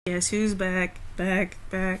Guess who's back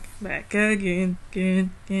again,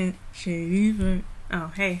 Shaver. Oh,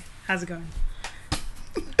 hey, how's it going?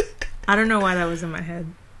 I don't know why that was in my head.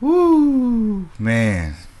 Woo,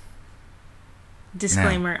 man.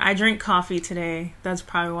 Disclaimer, I drink coffee today. That's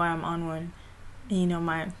probably why I'm on one. And, you know,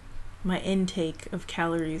 my intake of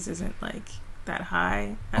calories isn't, like, that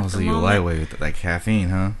high at so the you're moment. lightweight with like caffeine,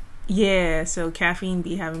 huh? Yeah, so caffeine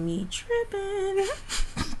be having me tripping.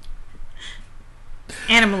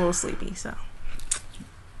 And I'm a little sleepy, so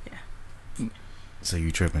yeah. So you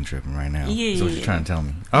tripping right now? Yeah, That's what you're trying to tell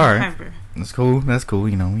me. All right, Hyper. that's cool.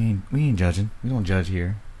 You know, we ain't judging. We don't judge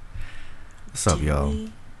here. What's up, y'all?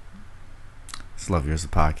 It's Love Yours, a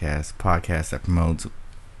podcast that promotes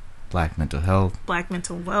Black mental health, Black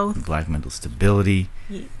mental wealth, Black mental stability.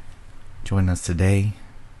 Yeah. Join us today.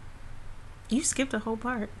 You skipped a whole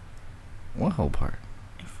part. What whole part?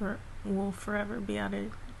 Will forever be out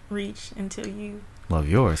of reach until you Love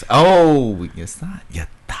Yours. Oh, it's not. You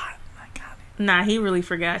thought. I got it. Nah, he really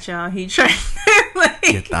forgot, y'all. He tried.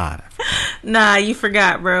 You thought. Nah, you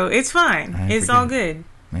forgot, bro. It's fine. It's all good.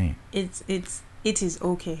 Man, it is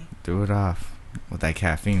okay. threw it off with that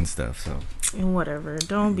caffeine stuff. So Whatever.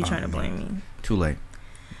 Don't be trying to blame me. too late.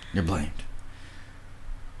 You're blamed.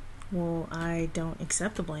 Well, I don't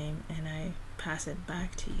accept the blame, and I pass it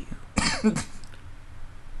back to you.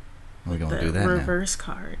 We're gonna The do that reverse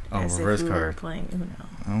card. Oh, as reverse if we were card. playing Uno.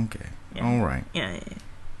 now. Okay. Yeah. All right. Yeah.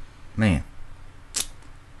 Man.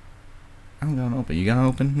 I'm gonna open. You got an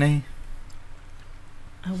open, Nay?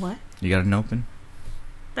 A what? You got an open?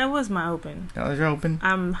 That was my open. That was your open?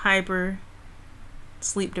 I'm hyper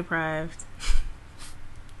sleep deprived.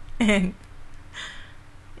 And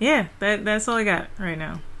yeah, that's all I got right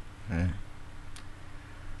now. Yeah.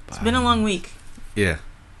 It's been a long week. Yeah.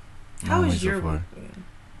 How Long was week so your far. week?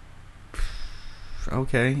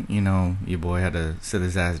 Okay. You know, your boy had to sit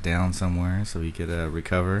his ass down somewhere so he could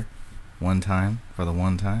recover one time for the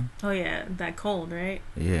one time. Oh yeah, that cold, right?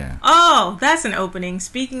 Yeah. Oh, that's an opening.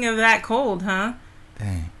 Speaking of that cold, huh?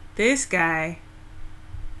 Dang. This guy.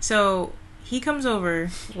 So he comes over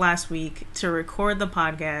last week to record the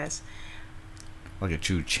podcast. Like a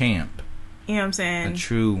true champ. You know what I'm saying? A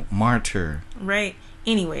true martyr. Right?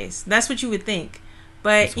 Anyways, that's what you would think. But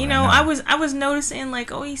That's you what know, I I was noticing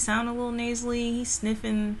like, oh, he sounded a little nasally. He's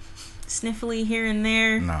sniffly here and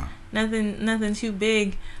there. Nah. Nothing too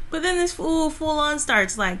big. But then this fool full on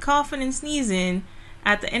starts like coughing and sneezing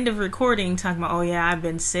at the end of recording, talking about, oh yeah, I've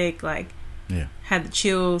been sick, like Yeah. had the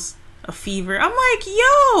chills, a fever. I'm like,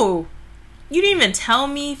 yo, you didn't even tell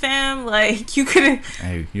me, fam. Like you could have.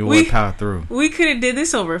 Hey, you would power through. We could have did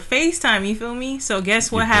this over FaceTime. You feel me? So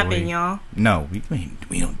guess what happened, y'all? No,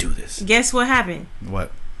 we don't do this. Guess what happened?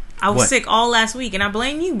 What? I was What? sick all last week, and I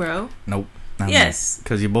blame you, bro. Nope. Yes.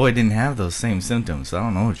 Because your boy didn't have those same symptoms, so I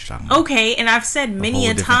don't know what you're talking about. Okay, and I've said many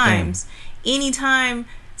whole a different thing. times, anytime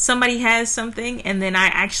somebody has something and then I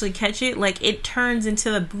actually catch it, like it turns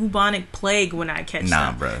into the bubonic plague when I catch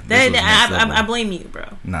Nah, them. bro. This was next level. I blame you, bro.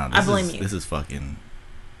 Nah, I blame you. This is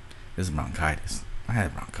bronchitis. I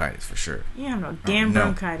had bronchitis for sure. You have no damn no.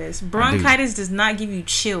 bronchitis. Bronchitis does not give you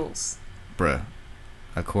chills. Bruh.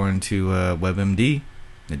 According to WebMD,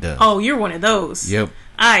 it does. Oh, you're one of those. Yep.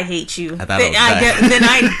 I hate you. I thought it was Then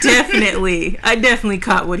I definitely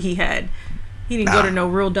caught what he had. He didn't go to no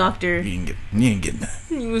real doctor. You didn't get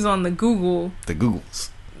nothing. He was on the Google. The Googles.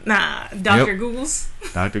 Nah, Dr. Yep. Googles.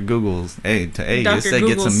 Dr. Googles. Hey, you Dr. said get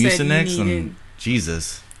Google some said you Mucinex needed- and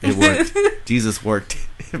Jesus. It worked. Jesus worked.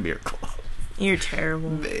 A miracle. You're terrible.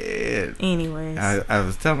 Man. Anyways. I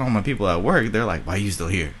was telling all my people at work, they're like, why are you still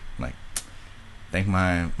here? I'm like, thank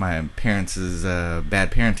my parents'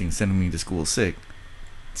 bad parenting sending me to school sick.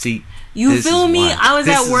 See, You this feel is me? why. I was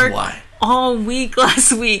This at is work why. all week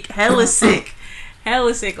last week. Hella sick.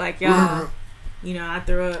 Like, y'all, you know, I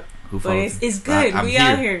threw up. Who But follows? it's good. I'm We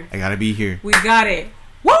out here. I gotta be here. We got it.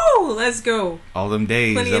 Woo! Let's go. All them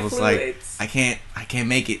days, Plenty I of was fluids. like, I can't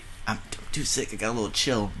make it. I'm too sick. I got a little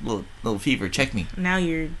chill, little fever. Check me. Now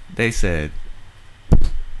you're... They said,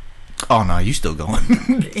 oh no, you still going?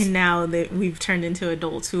 And now that we've turned into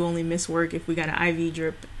adults who only miss work if we got an IV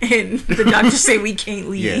drip and the doctors say we can't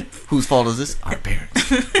leave. Yeah. Whose fault is this? Our parents.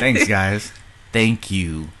 Thanks, guys. Thank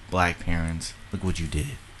you, Black parents. Look what you did.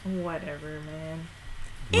 Whatever, man. Look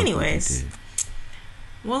what you Anyways. did.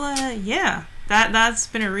 Well, yeah. That's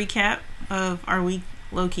been a recap of our week,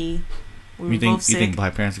 low-key. We were both sick. You think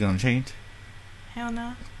Black parents are gonna change? Hell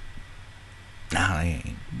no. Nah, they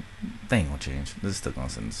ain't. They ain't gonna change. They're still gonna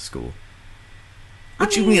send them to school.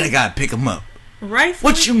 What you mean I gotta pick them up?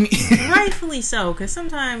 Rightfully, What you mean? rightfully so, because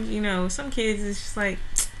sometimes, you know, some kids, it's just like,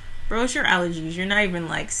 bro, it's your allergies. You're not even,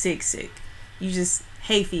 like, sick. You just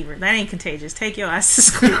hay fever. That ain't contagious. Take your ass to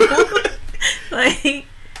school. Like,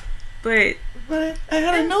 but I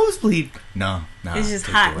had a nosebleed. No, it's just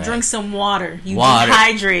hot. Drink some water. You water.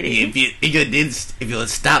 dehydrated. If you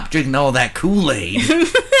stop drinking all that Kool-Aid,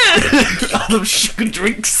 all those sugar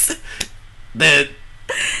drinks, then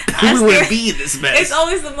we wouldn't be in this mess. It's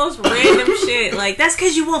always the most random shit. Like, that's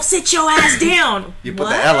because you won't sit your ass down. You put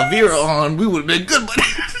the aloe vera on, we would have been good, buddy.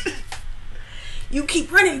 You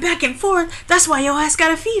keep running back and forth. That's why your ass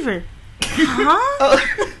got a fever. Huh?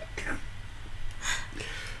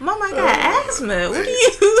 Mom, I got asthma. What do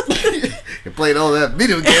you... You played all that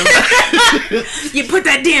video game. You put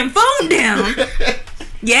that damn phone down.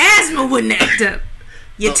 Your asthma wouldn't act up.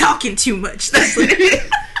 You're talking too much. That's what it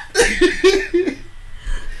is.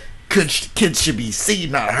 Kids should be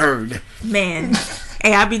seen, not heard. Man.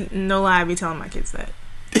 Hey, I be telling my kids that.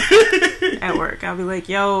 At work. I'll be like,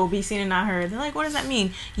 yo, be seen and not heard. They're like, what does that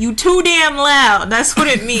mean? You too damn loud. That's what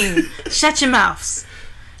it means. Shut your mouths.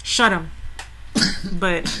 Shut them.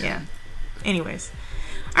 But, yeah. Anyways.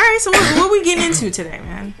 Alright, so what we getting into today,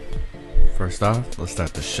 man? First off, let's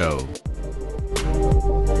start the show.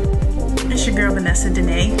 It's your girl, Vanessa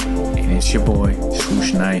Danae. And it's your boy,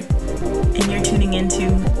 Swoosh Knight. And you're tuning into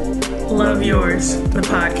Love Yours, the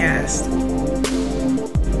podcast.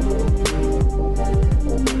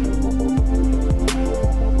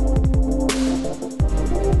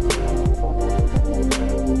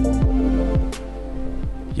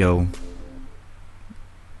 Yo.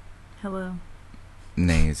 Hello.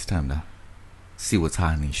 Nay, it's time to see what's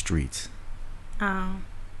hot in these streets. I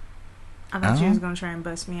thought you was gonna try and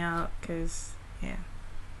bust me out, cause yeah.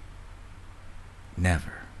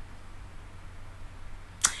 Never.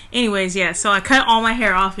 Anyways, yeah. So I cut all my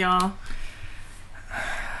hair off, y'all.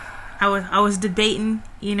 I was debating,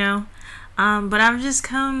 you know, but I've just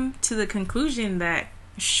come to the conclusion that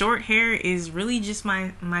short hair is really just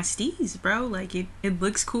my steez, bro. Like it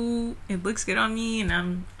looks cool, it looks good on me, and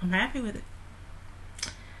I'm happy with it.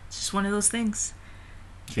 It's just one of those things.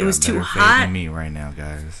 It was too hot. Than me right now,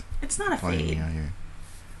 guys. It's not a fade. Out here.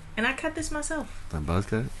 And I cut this myself. The buzz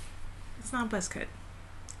cut? It's not a buzz cut.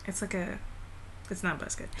 It's not a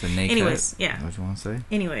buzz cut. It's a naked. Anyways, yeah. What you want to say?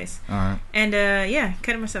 Anyways. All right. And yeah,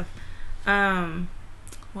 cut it myself.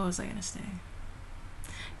 What was I gonna say?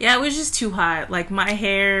 Yeah, it was just too hot. Like, my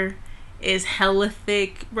hair is hella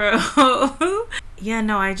thick, bro. Yeah,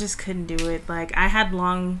 no, I just couldn't do it. Like, I had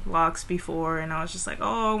long locks before, and I was just like,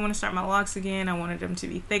 oh, I want to start my locks again. I wanted them to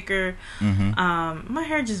be thicker. Mm-hmm. My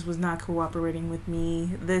hair just was not cooperating with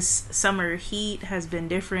me. This summer heat has been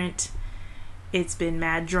different. It's been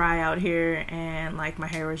mad dry out here, and, like, my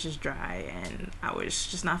hair was just dry, and I was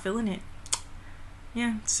just not feeling it.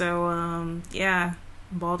 Yeah, so, yeah,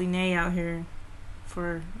 Baldy Nay out here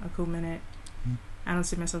for a cool minute. I don't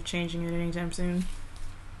see myself changing it anytime soon.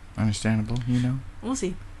 Understandable, you know. We'll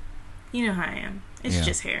see. You know how I am. It's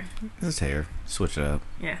just hair. It's hair. Switch it up.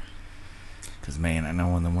 Yeah. Because, man, I know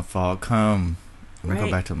when the fall come, I'm going to Right.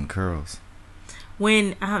 go back to them curls.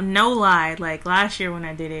 When, no lie, like last year when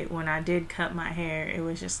I did cut my hair, it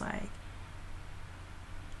was just like,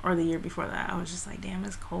 or the year before that, I was just like, damn,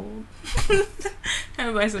 it's cold. Trying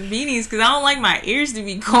to buy some beanies because I don't like my ears to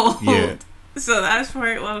be cold. Yeah. So that's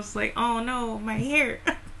where I was like, oh no, my hair.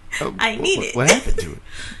 I need it. What happened to it?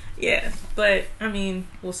 Yeah, but I mean,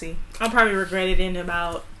 we'll see. I'll probably regret it in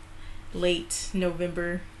about late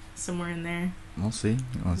November, somewhere in there. We'll see.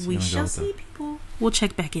 We shall see, people. We'll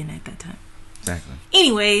check back in at that time. Exactly.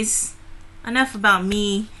 Anyways, enough about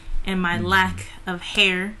me and my lack of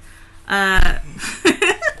hair.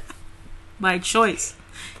 By choice.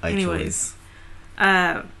 Anyways,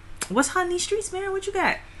 what's hot in these streets, man? What you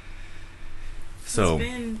got? So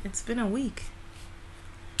it's been a week.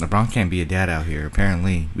 LeBron can't be a dad out here.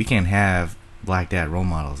 Apparently, we can't have black dad role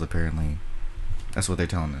models. Apparently, that's what they're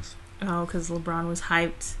telling us. Oh, because LeBron was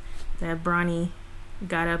hyped that Bronny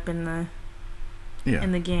got up in the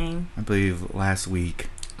game. I believe last week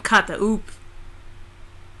Caught the oop.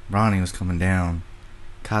 Bronny was coming down,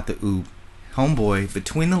 caught the oop. Homeboy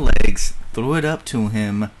between the legs, threw it up to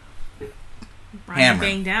him. Bronny Hammer.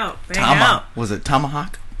 banged out. Out. Was it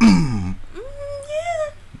tomahawk?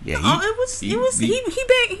 Yeah, he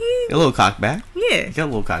banged. A little cock back. Yeah, He got a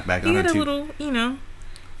little cock back he on got it a too. little, you know.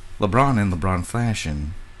 LeBron in LeBron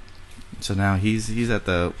fashion. So now he's at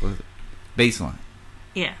the baseline.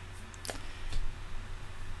 Yeah.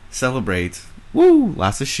 Celebrates. Woo!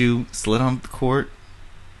 Lots of shoe. Slid on the court.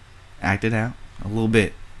 Acted out a little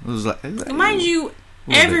bit. It was like, Mind you,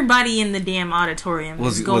 everybody in the damn auditorium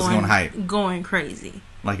was going hype, going crazy,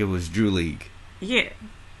 like it was Drew League. Yeah.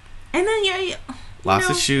 And then Lost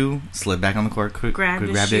the shoe, slid back on the court, grabbed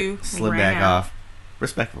the shoe, it, slid ran back out. off.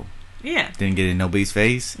 respectful. Yeah. Didn't get in nobody's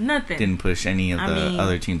face. Nothing. Didn't push any of the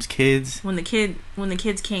other team's kids. When the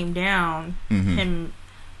kids came down,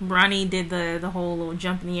 Bronny did the whole little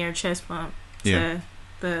jump in the air chest bump to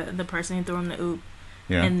the person who threw him the oop.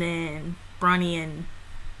 Yeah. And then Bronny and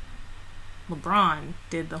LeBron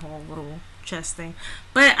did the whole little chest thing.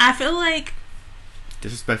 But I feel like...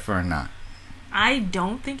 Disrespectful or not? I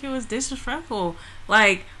don't think it was disrespectful.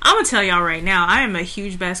 Like, I'm going to tell y'all right now, I am a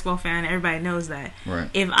huge basketball fan. Everybody knows that. Right.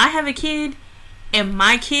 If I have a kid and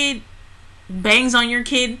my kid bangs on your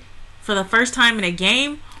kid for the first time in a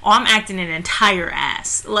game, I'm acting an entire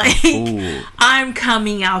ass. Like, ooh. I'm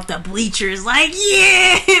coming out the bleachers like,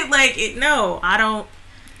 yeah! Like, no, I don't...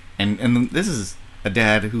 And this is a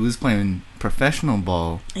dad who is playing professional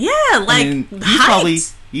ball. Yeah, like,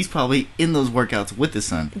 he's probably in those workouts with his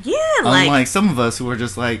son. Yeah, like... Unlike some of us who are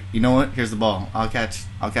just like, you know what? Here's the ball. I'll catch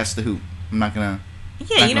the hoop. I'm not gonna...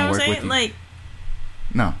 Yeah, you know what I'm saying? Like...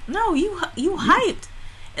 No, you hyped.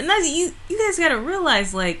 And that's... You guys gotta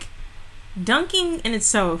realize, like... Dunking in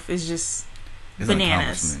itself is just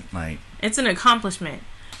bananas. Like, it's an accomplishment.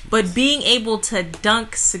 But being able to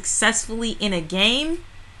dunk successfully in a game,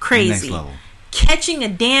 crazy. Next level. Catching a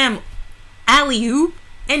damn alley-oop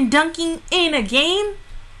and dunking in a game?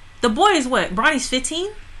 The boy is what? Bronny's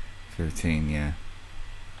 15? 15, yeah.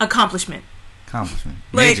 Accomplishment.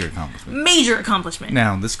 Major accomplishment. Major accomplishment.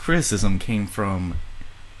 Now, this criticism came from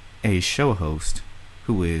a show host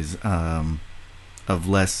who is of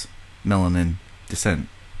less melanin descent.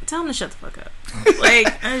 Tell him to shut the fuck up.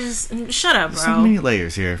 Like, shut up, bro. So many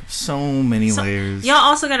layers here. So many layers. Y'all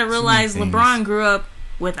also got to realize LeBron grew up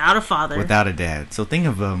without a father. Without a dad. So think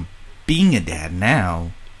of being a dad now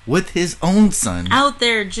with his own son. Out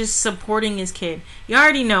there just supporting his kid. You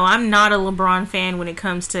already know I'm not a LeBron fan when it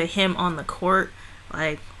comes to him on the court.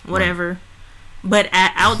 Like, whatever. Right. But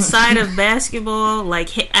outside of basketball, like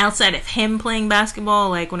outside of him playing basketball,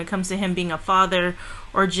 like when it comes to him being a father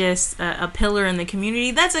or just a pillar in the community,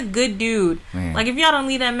 that's a good dude. Man. Like, if y'all don't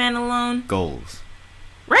leave that man alone. Goals.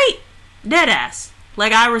 Right. Deadass.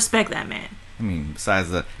 Like, I respect that man. I mean, besides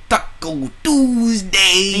the Taco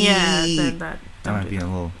Tuesday. Yeah, that might be a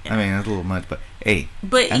little... Yeah. I mean, that's a little much, but hey.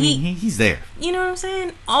 But he's there. You know what I'm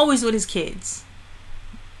saying? Always with his kids.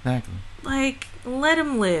 Exactly. Like, let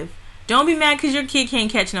him live. Don't be mad because your kid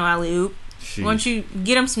can't catch no alley-oop. Why don't you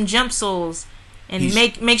get him some jump soles and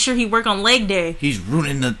make sure he work on leg day? He's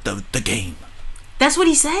ruining the game. That's what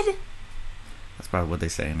he said? That's probably what they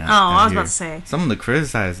say now. Oh, I was about to say. Some of the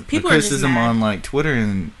criticism on like Twitter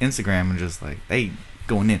and Instagram are just like, they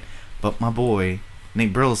going in. But my boy,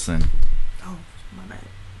 Nate Burleson. Oh, my bad.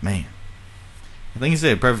 Man. I think you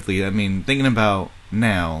said it perfectly. I mean, thinking about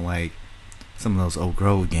now, like, some of those Oak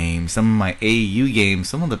Grove games, some of my AAU games,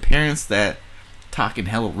 some of the parents that talking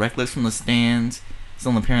hella reckless from the stands,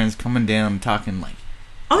 some of the parents coming down and talking like,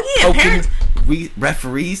 oh yeah, parents,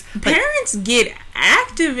 referees, parents like, get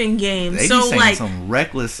active in games. They so be saying like some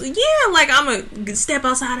reckless, yeah, like I'm a step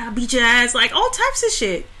outside, I'll beat your ass, like all types of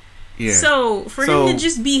shit. Yeah. So for him to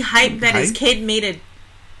just be hyped that his kid made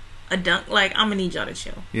a dunk, like I'm gonna need y'all to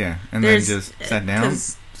chill. Yeah, and then just sat down,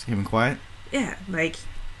 just keep him quiet. Yeah, like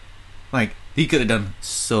he could have done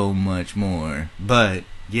so much more, but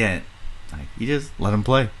yet, like, you just let him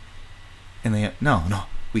play. And they no,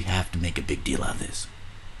 we have to make a big deal out of this.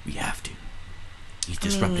 We have to. He's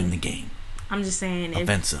disrupting the game. I'm just saying,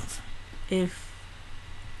 offensive. If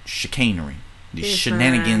chicanery, these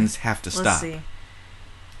shenanigans have to stop. See.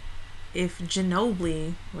 If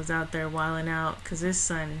Ginobili was out there wilding out because his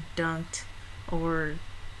son dunked, or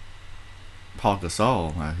Paul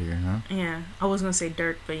Gasol out here, huh? Yeah, I was gonna say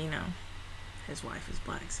Dirk, but you know, his wife is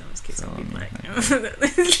black, so his kids gonna be black.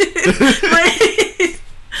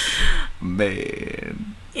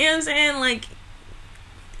 Man, you know what I'm saying? Like,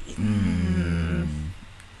 you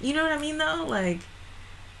know what I mean, though? Like,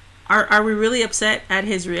 are we really upset at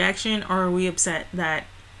his reaction, or are we upset that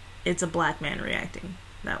it's a black man reacting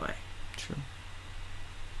that way? True.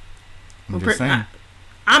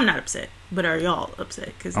 I'm not upset, but are y'all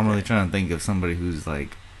upset? Cause I'm really trying to think of somebody who's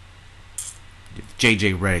like, if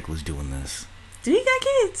JJ Redick was doing this. Do he got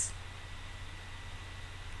kids?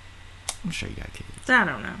 I'm sure he got kids. I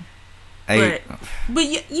don't know.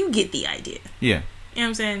 But you get the idea. Yeah. You know what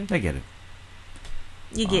I'm saying? I get it.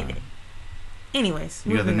 You get it. Anyways.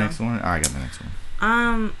 You got the next one? I got the next one.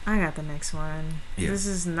 I got the next one. Yeah. This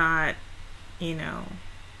is not,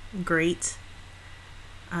 great.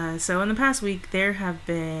 So in the past week, there have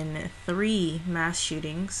been 3 mass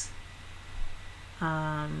shootings.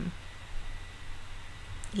 Yeah,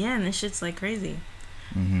 and this shit's like crazy.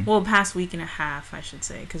 Mm-hmm. Well, past week and a half, I should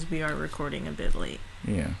say, because we are recording a bit late.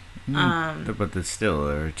 Yeah. But still,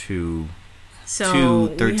 there are two So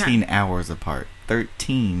 13 hours apart.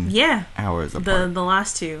 13 yeah, hours apart. the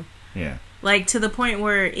last two. Yeah. Like, to the point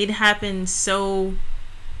where it happened so,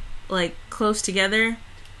 like, close together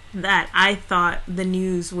that I thought the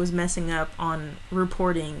news was messing up on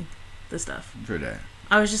reporting the stuff. True that.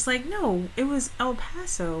 I was just like, no, it was El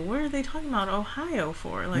Paso. What are they talking about Ohio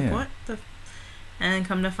for? Like, Yeah. what the... And then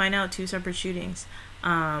come to find out, 2 separate shootings.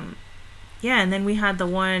 Yeah, and then we had the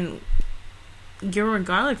one... Gilroy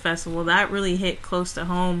Garlic Festival. That really hit close to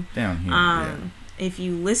home. Down here, yeah. If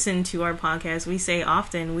you listen to our podcast, we say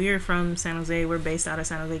often, we are from San Jose. We're based out of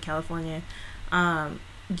San Jose, California.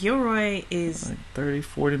 Gilroy is... Like 30,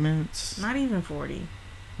 40 minutes? Not even 40.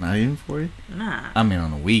 Not even 40? Nah. I mean, on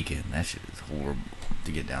the weekend, that shit is horrible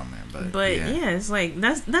to get down there. But yeah, it's like,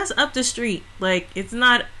 that's up the street. Like, it's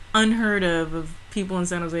not unheard of people in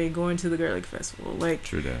San Jose going to the Garlic Festival. Like,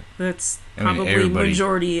 true that. That's I mean, probably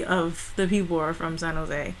majority of the people are from San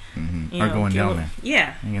Jose. Mm-hmm. Are going down there.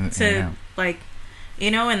 Yeah. Like,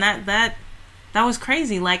 and that was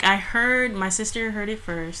crazy. Like, I heard, my sister heard it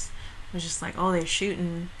first. Was just like, oh, they're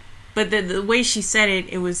shooting. But the way she said it,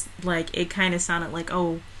 it was like, it kind of sounded like,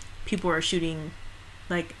 oh, people are shooting,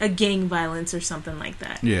 like a gang violence or something like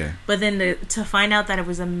that. Yeah. But then to find out that it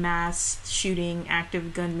was a mass shooting,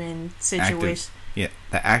 active gunman situation. Yeah,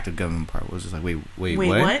 the active gunman part was just like, wait,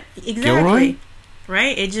 what? Exactly. Gilroy?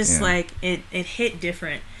 Right? It just like, it hit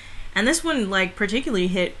different. And this one, like, particularly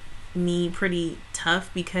hit me pretty tough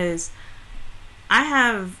because I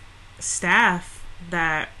have staff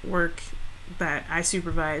that I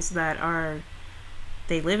supervise that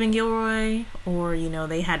they live in Gilroy, or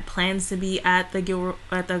they had plans to be at the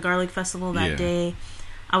Garlic Festival that day.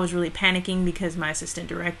 I was really panicking because my assistant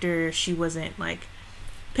director, she wasn't like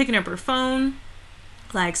picking up her phone,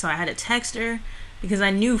 like, so I had to text her because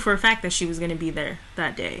I knew for a fact that she was going to be there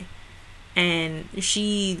that day, and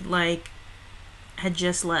she like had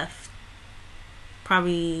just left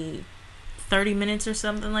probably 30 minutes or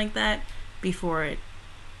something like that before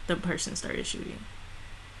the person started shooting.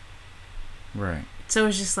 Right. So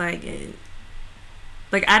it's just like,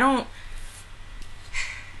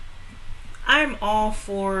 I'm all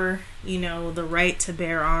for, the right to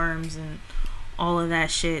bear arms and all of that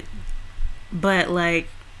shit. But, like,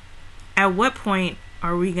 at what point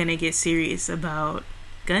are we going to get serious about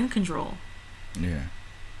gun control? Yeah.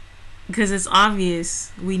 Because it's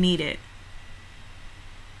obvious we need it.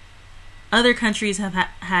 Other countries have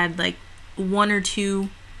had, like, one or two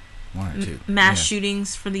mass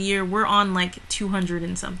shootings for the year. We're on like 200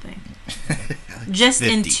 and something. Just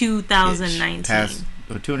in 2019.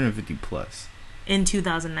 250 plus. In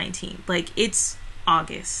 2019. Like, it's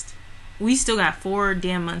August. We still got 4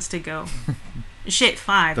 damn months to go. Shit,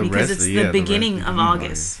 5, because it's the beginning of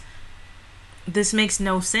August. This makes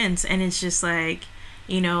no sense, and it's just like,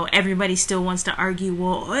 everybody still wants to argue,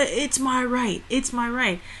 well, it's my right. It's my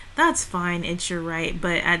right. That's fine, it's your right,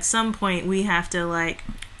 but at some point we have to, like,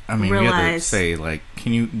 we have to say, like,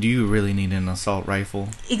 do you really need an assault rifle?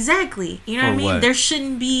 Exactly. You know what I mean? There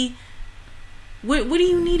shouldn't be... What do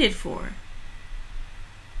you need it for?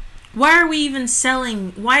 Why are we even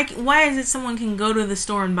selling... Why is it someone can go to the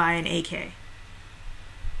store and buy an AK?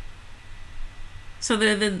 So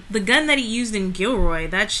the gun that he used in Gilroy,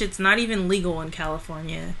 that shit's not even legal in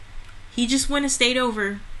California. He just went a state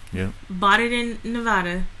over. Yep. Bought it in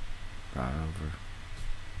Nevada. Brought it over.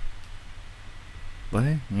 But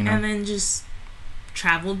hey, and then just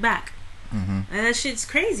traveled back. Mm-hmm. And that shit's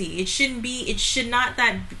crazy. It shouldn't be. It should not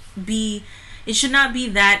be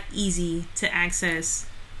that easy to access.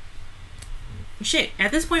 Shit.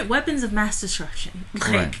 At this point, weapons of mass destruction.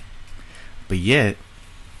 Right. But yet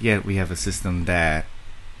we have a system that,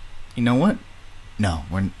 you know what? No,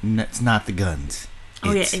 it's not the guns.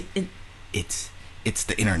 It's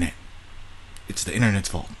the internet. It's the internet's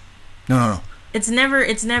fault. No. It's never.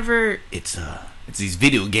 It's these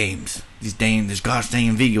video games. These gosh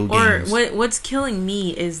dang video games. Or what's killing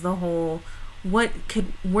me is the whole,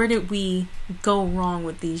 where did we go wrong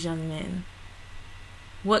with these young men?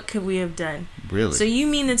 What could we have done? Really? So you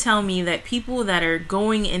mean to tell me that people that are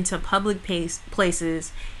going into public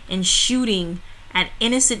places and shooting at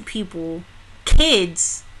innocent people,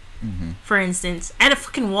 kids, for instance, at a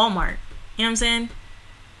fucking Walmart. You know what I'm saying?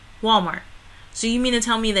 Walmart. So you mean to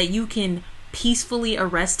tell me that you can peacefully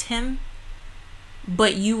arrest him,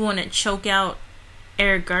 but you want to choke out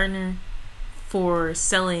Eric Gardner for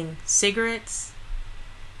selling cigarettes?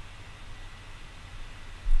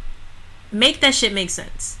 Make that shit make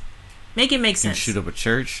sense. Make it make sense. Shoot up a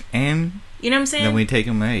church, and you know what I'm saying? Then we take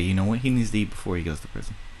him. Hey, you know what? He needs to eat before he goes to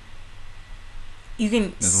prison.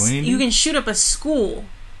 you can shoot up a school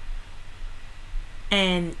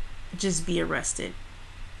and just be arrested.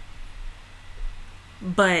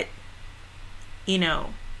 But, you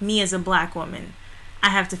know, me as a black woman, I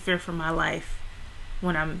have to fear for my life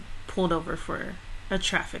when I'm pulled over for a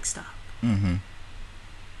traffic stop. Mm-hmm.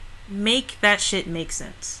 Make that shit make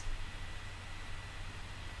sense.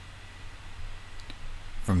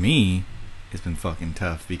 For me, it's been fucking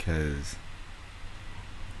tough because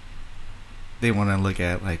they want to look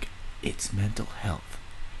at, like, it's mental health.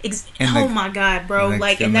 Oh my God, bro.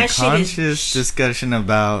 Like, and that shit is... conscious discussion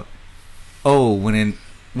about, when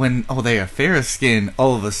they are fair skinned,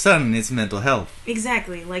 all of a sudden it's mental health.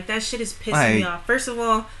 Exactly. Like, that shit is pissing me off. First of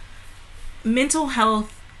all, mental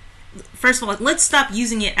health... First of all, let's stop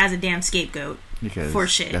using it as a damn scapegoat for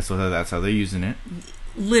shit. That's how they're using it.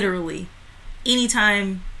 Literally.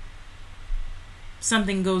 Anytime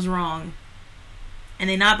something goes wrong and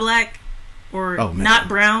they're not black or not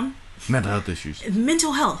brown... Mental health issues.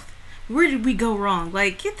 Mental health. Where did we go wrong?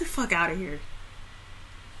 Like, get the fuck out of here.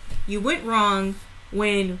 You went wrong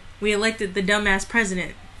when we elected the dumbass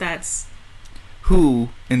president who,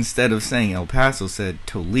 instead of saying El Paso, said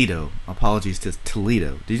Toledo. Apologies to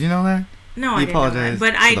Toledo. Did you know that? No, I didn't know that.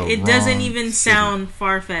 But it doesn't even sound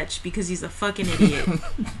far-fetched because he's a fucking idiot.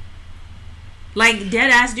 Like, dead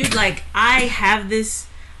ass dude, like, I have this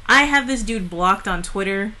dude blocked on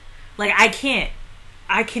Twitter. Like, I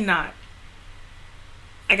cannot.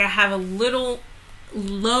 Like, I have a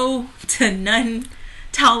low to none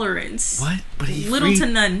tolerance. What? But to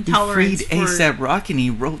none tolerance. He freed ASAP Rocky and he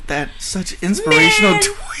wrote that such inspirational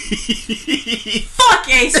tweet. Fuck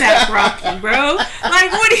ASAP Rocky, bro.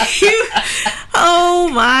 Like, what are you... Oh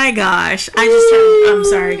my gosh. I'm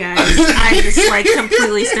sorry, guys. I just, like,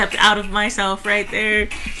 completely stepped out of myself right there.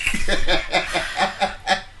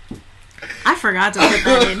 I forgot to put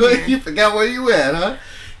that in here. You forgot where you at, huh?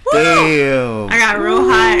 Woo! Damn. I got real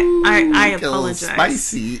high. I apologize.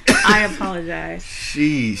 Spicy. I apologize.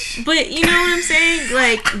 Sheesh. But you know what I'm saying?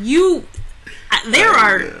 Like, there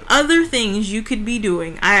are other things you could be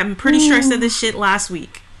doing. I'm pretty sure I said this shit last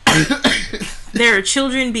week. There are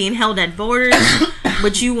children being held at borders,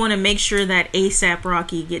 but you want to make sure that ASAP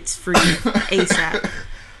Rocky gets free ASAP.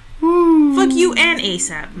 Fuck you and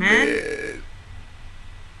ASAP, man.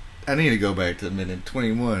 I need to go back to minute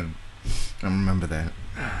 21. I remember that.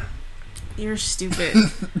 You're stupid.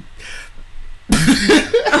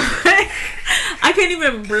 I couldn't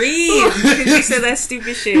even breathe because you said that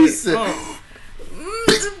stupid shit.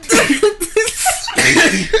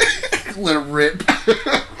 Let it rip.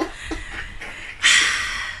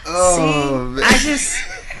 See,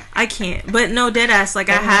 I can't. But no, deadass. Like,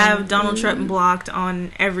 I have Donald Trump blocked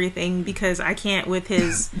on everything because I can't with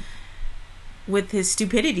his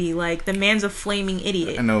stupidity. Like, the man's a flaming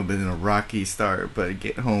idiot. I know it's been a rocky start, but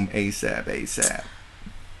get home ASAP.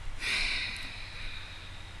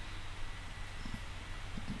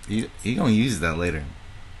 He gonna use that later.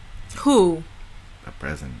 Who? The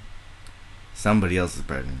president. Somebody else is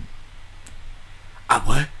president.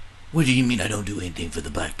 What? What do you mean I don't do anything for the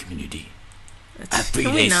black community? I freed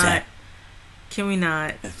ASAP. Can we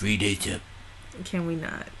not? I freed ASAP. Can we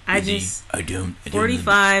not? I don't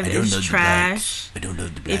 45 is trash. I don't know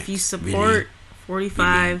the blacks. If you support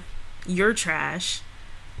 45, you're trash.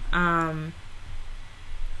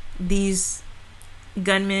 These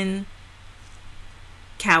gunmen,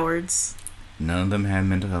 cowards. None of them had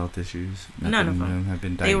mental health issues. None of them have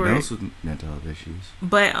been diagnosed with mental health issues.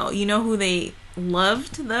 But you know who they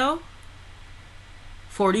loved though?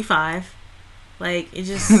 45. Like, it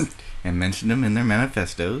just and mentioned them in their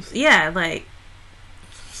manifestos. Yeah, like.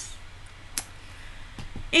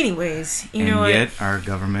 Anyways, you know what? And yet our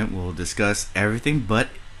government will discuss everything but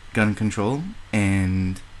gun control,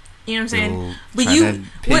 and you know what I'm saying? But you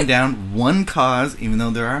pin down one cause, even though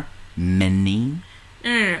there are many.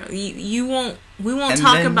 No. You won't. We won't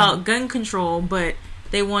talk about gun control, but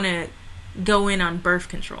they want to go in on birth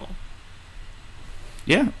control.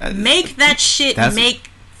 Yeah, make that shit make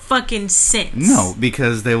fucking sense. No,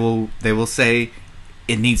 because they will say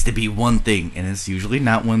it needs to be one thing, and it's usually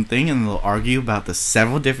not one thing, and they'll argue about the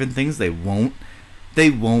several different things. They won't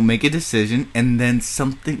make a decision, and then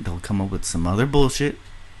they'll come up with some other bullshit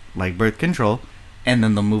like birth control, and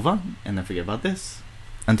then they'll move on and then forget about this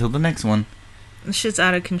until the next one. This shit's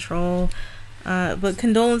out of control. But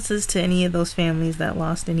condolences to any of those families that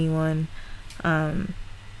lost anyone. And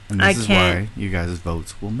this is why you guys'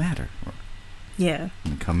 votes will matter. Yeah.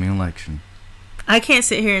 In the coming election. I can't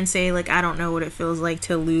sit here and say, like, I don't know what it feels like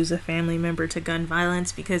to lose a family member to gun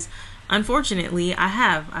violence, because unfortunately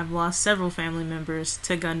I've lost several family members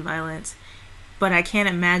to gun violence, but I can't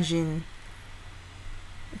imagine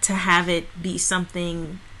to have it be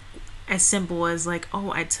something as simple as like,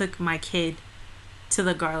 oh, I took my kid to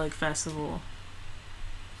the garlic festival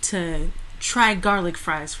to try garlic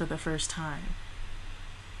fries for the first time.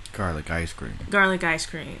 Garlic ice cream. Garlic ice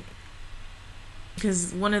cream.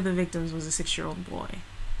 Because one of the victims was a 6-year-old boy.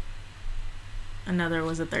 Another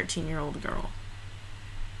was a 13-year-old girl.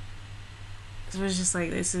 So it was just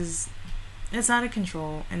like, it's out of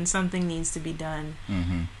control and something needs to be done.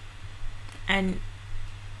 Mm-hmm. And,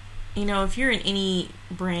 you know, if you're in any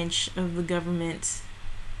branch of the government,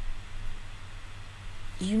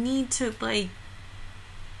 you need to, like,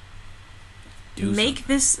 make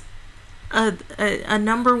this a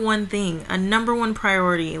number one thing, a number one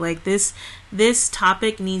priority. Like, this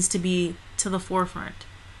topic needs to be to the forefront.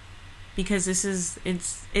 Because it's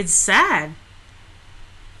sad.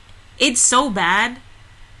 It's so bad.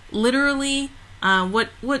 Literally, what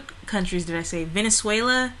countries did I say?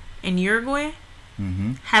 Venezuela and Uruguay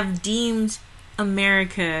have deemed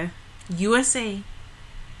America, USA,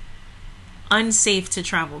 unsafe to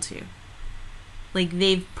travel to. Like,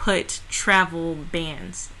 they've put travel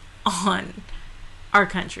bans on our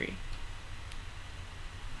country.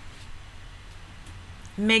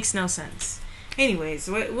 Makes no sense. Anyways,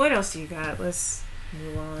 what else do you got? Let's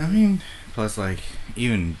move on. I mean, plus, like,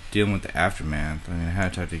 even dealing with the aftermath. I mean, I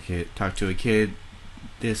had to talk to a kid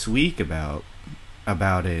this week about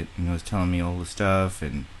it, and he was telling me all the stuff,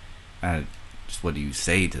 and just what do you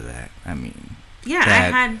say to that? I mean,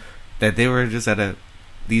 yeah, that they were just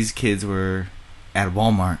these kids were at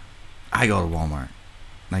Walmart. I go to Walmart.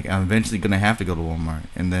 Like, I'm eventually gonna have to go to Walmart,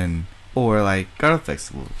 and then, or like Garlic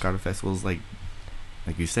Festival. Garlic Festival's like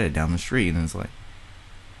you said, down the street, and it's like,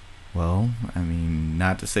 well, I mean,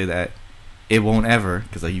 not to say that it won't ever,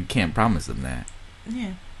 because like, you can't promise them that.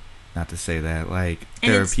 Yeah. Not to say that, like,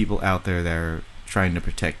 there are people out there that are trying to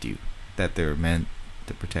protect you, that they're meant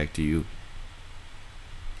to protect you,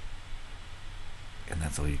 and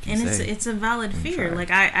that's all you can say. And it's a valid fear. Try. Like,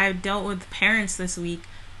 I dealt with parents this week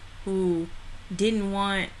who didn't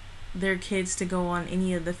want their kids to go on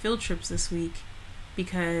any of the field trips this week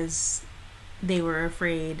because they were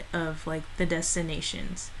afraid of, like, the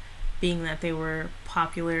destinations, being that they were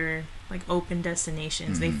popular, like, open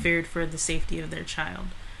destinations. They feared for the safety of their child.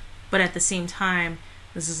 But at the same time,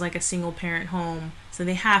 this is like a single parent home, so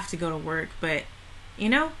they have to go to work, but, you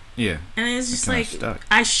know? Yeah. And it's just like,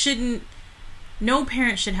 no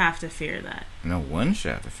parent should have to fear that. No one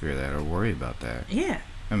should have to fear that or worry about that. Yeah.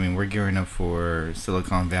 I mean, we're gearing up for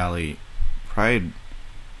Silicon Valley Pride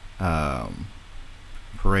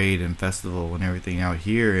parade and festival and everything out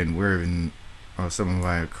here, and some of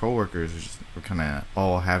our coworkers we're kind of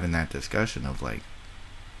all having that discussion of, like,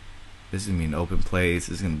 this is gonna be an open place.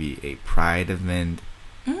 This is gonna be a pride event,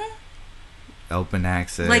 open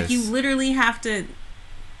access. Like, you literally have to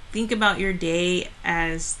think about your day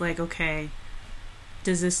as, like, okay,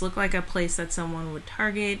 does this look like a place that someone would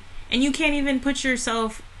target? And you can't even put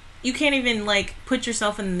yourself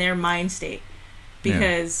in their mind state,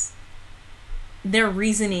 because their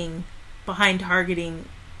reasoning behind targeting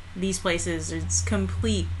these places is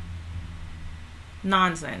complete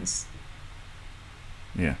nonsense.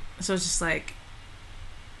 Yeah. So it's just like,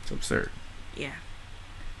 it's absurd. Yeah.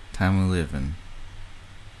 Time we live in.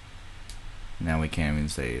 Now we can't even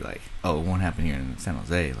say, like, oh, it won't happen here in San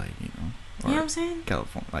Jose, like, you know. You know what I'm saying?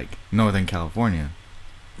 California, like, Northern California.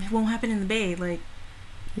 It won't happen in the Bay, like,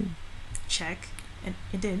 check.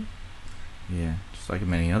 It did. Yeah, just like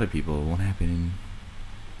many other people, it won't happen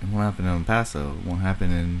in El Paso. It won't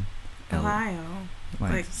happen in Ohio.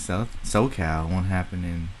 Like SoCal. It won't happen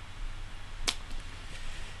in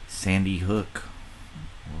Sandy Hook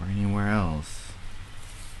or anywhere else.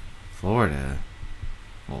 Florida.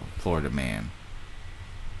 Well, Florida man.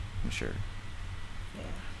 I'm sure. Yeah.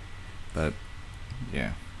 But,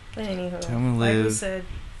 yeah. But anywho, Time to like live, we said,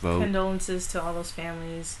 vote. Condolences to all those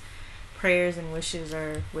families. Prayers and wishes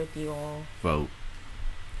are with you all. Vote.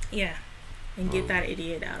 Yeah. And Vote. get that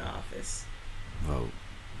idiot out of office. Vote.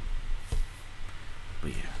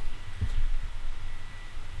 But yeah.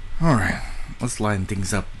 Alright. Let's line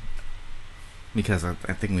things up. Because I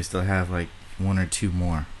think we still have like one or two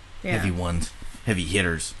more heavy ones. Heavy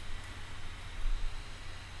hitters.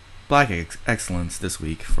 Black excellence this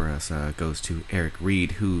week for us goes to Eric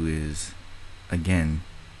Reed, who is, again,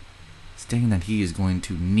 stating that he is going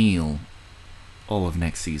to kneel all of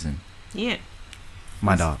next season. Yeah.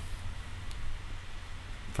 My dog.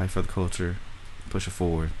 Fight for the culture. Push it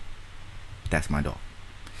forward. That's my dog.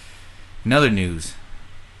 In other news,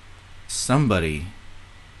 somebody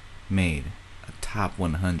made a top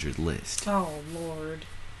 100 list Oh, Lord.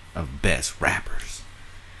 of best rappers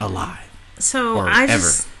alive. So or I ever.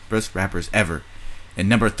 just Best rappers ever. And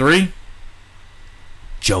number 3,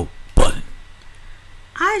 Joe Budden.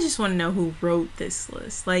 I just want to know who wrote this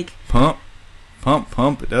list. Like, Pump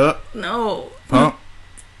it up. no, Pump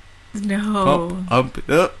it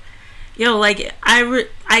up. Yo, like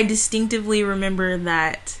I distinctively remember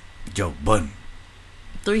that Joe Budden.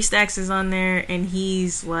 3 Stacks is on there, and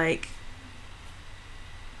he's like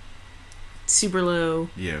super low.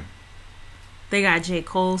 Yeah. They got J.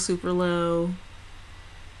 Cole super low.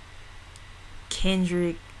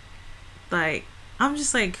 Kendrick, like, I'm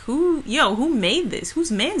just like, who made this?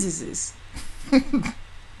 Whose mans is this?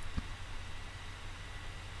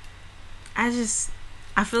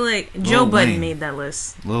 I feel like Joe Budden made that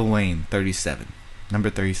list. Lil Wayne, 37. Number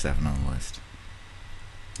 37 on the list.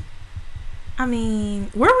 I mean,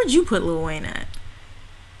 where would you put Lil Wayne at?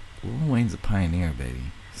 Lil Wayne's a pioneer, baby.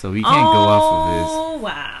 So he can't go off of his... Oh,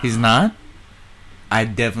 wow. He's not? I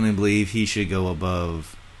definitely believe he should go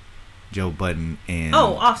above Joe Budden and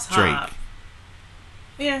off top. Drake.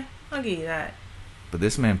 Yeah, I'll give you that. But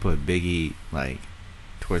this man put Biggie, like,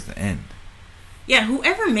 towards the end. Yeah,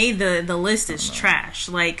 whoever made the list is trash.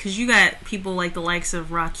 Like, because you got people like the likes of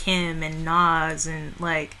Rakim and Nas and,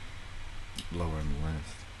 like... Lower in the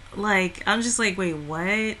list. Like, I'm just like, wait,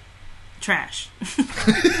 what? Trash.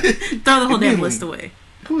 Throw the whole damn list away.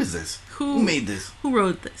 Who is this? Who made this? Who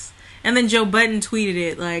wrote this? And then Joe Budden tweeted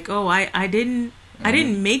it like, "Oh, I didn't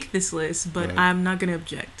make this list, but I'm not gonna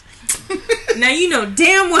object." Now you know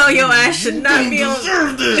damn well your ass should not be on.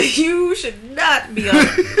 You should not be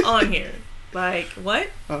on here. Like what?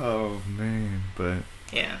 Oh man, but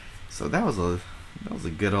yeah. So that was a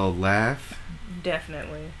good old laugh.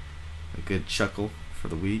 Definitely. A good chuckle for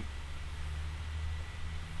the week.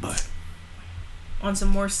 But on some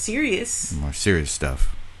more serious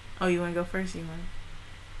stuff. Oh, you want to go first?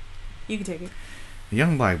 You can take it. A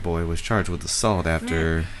young black boy was charged with assault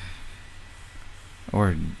after,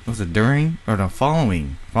 or was it during, or no,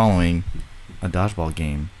 following a dodgeball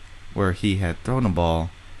game where he had thrown a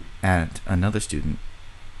ball at another student.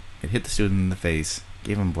 It hit the student in the face,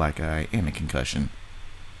 gave him a black eye and a concussion.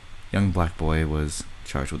 Young black boy was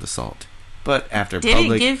charged with assault. But after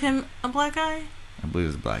Did it give him a black eye? I believe it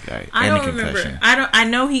was a black eye. I and don't a concussion. remember. I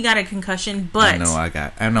know he got a concussion, but I know.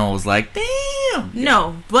 I was like, damn.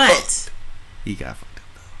 No, but he got fucked up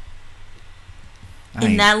though.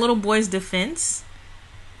 In that little boy's defense,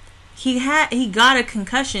 he got a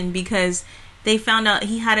concussion because they found out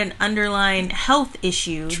he had an underlying health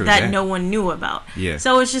issue that no one knew about. Yeah.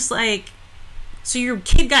 So it's just like, so your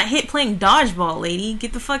kid got hit playing dodgeball, lady.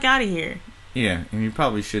 Get the fuck out of here. Yeah, and you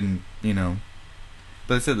probably shouldn't,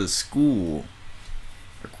 But it said the school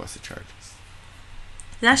requested charges.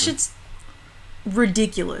 That shit's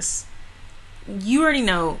ridiculous. You already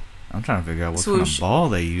know. I'm trying to figure out what kind of ball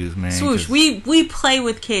they use, man. Swoosh, we play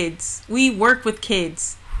with kids. We work with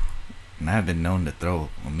kids. And I've been known to throw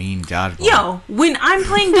a mean dodgeball. Yo, when I'm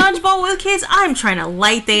playing dodgeball with kids, I'm trying to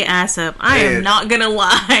light their ass up. I am not gonna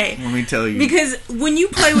lie. Let me tell you. Because when you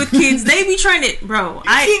play with kids, they be trying to, bro. You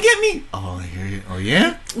can't get me. Oh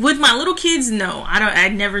yeah. With my little kids, no, I don't.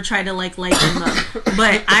 I'd never try to light them up.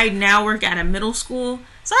 But I now work at a middle school,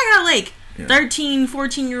 so I got 13,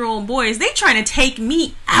 14-year-old boys. They trying to take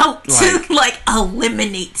me out to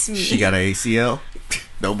eliminate me. She got an ACL.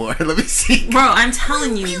 No more. Let me see. Bro, I'm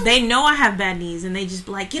telling you, they know I have bad knees, and they just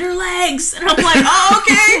be like, get her legs. And I'm like, oh,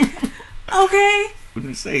 okay. Okay. What do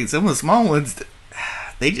you say? Some of the small ones,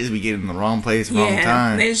 they just be getting in the wrong place, wrong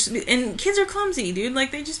time. And kids are clumsy, dude.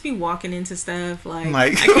 Like, they just be walking into stuff. Like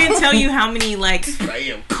I can't tell you how many,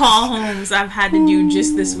 call homes I've had to do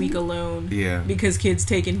just this week alone. Yeah. Because kids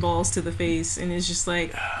taking balls to the face. And it's just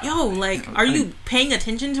like, yo, are you paying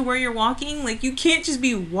attention to where you're walking? Like, you can't just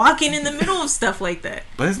be walking in the middle of stuff like that.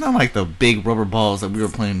 But it's not like the big rubber balls that we were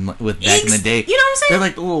playing with back in the day. You know what I'm saying? They're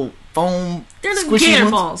like the little foam. They're the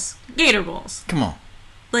gator balls. Gator balls. Come on.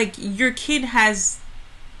 Like, your kid has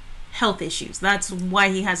health issues. That's why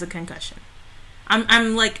he has a concussion.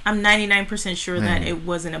 I'm 99% sure that it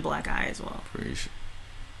wasn't a black eye as well. Pretty sure.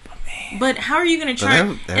 But how are you gonna try?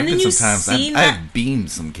 And then you see I've beamed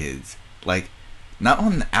some kids, not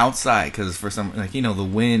on the outside because for some the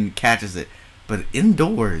wind catches it, but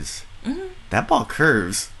indoors that ball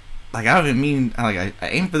curves. I don't even mean I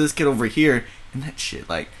aim for this kid over here and that shit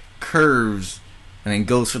curves and then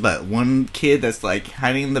goes for that one kid that's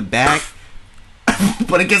hiding in the back.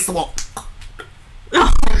 But against the wall.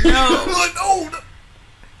 Oh no. No!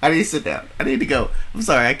 I need to sit down. I need to go. I'm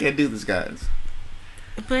sorry, I can't do this, guys.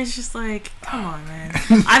 But it's just come on, man.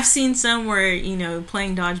 I've seen some where,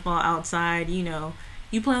 playing dodgeball outside,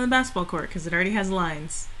 you play on the basketball court because it already has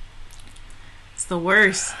lines. It's the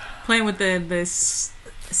worst. playing with the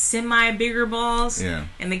semi bigger balls. Yeah.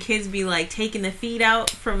 And the kids be like taking the feet out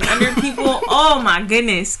from under people. Oh my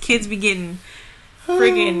goodness. Kids be getting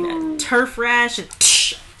friggin' turf rash and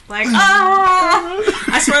like,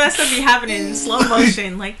 I swear that stuff be happening in slow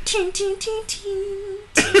motion. Like, ting, ting, ting, ting,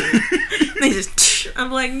 ting. They just,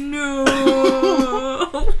 I'm like, no.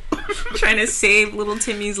 Trying to save little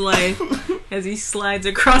Timmy's life as he slides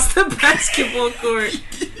across the basketball court.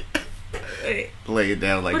 Lay it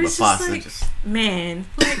down like Mufasa. Like, man,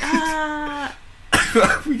 like,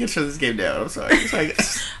 we can shut this game down. I'm sorry.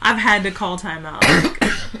 I've had to call timeout like,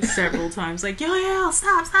 several times. Like, yo,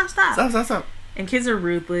 stop. Stop. And kids are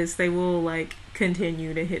ruthless. They will, like,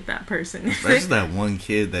 continue to hit that person. There's that one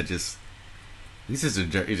kid that just... He's just a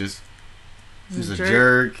jerk. He's a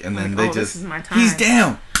jerk. And then like, this is my time. He's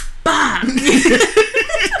down. Bah!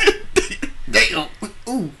 Damn.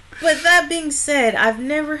 Ooh. But that being said, I've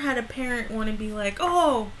never had a parent want to be like,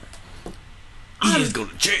 oh... You just go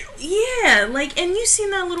to jail. Yeah, like, and you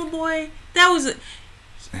seen that little boy? That was...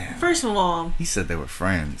 First of all... He said they were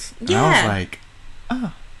friends. And yeah. I was like,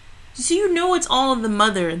 oh... So you know it's all of the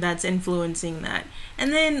mother that's influencing that.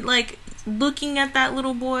 And then, like, looking at that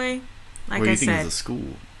little boy, like what do you I think said... is a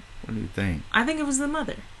school? What do you think? I think it was the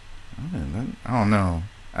mother. I don't know.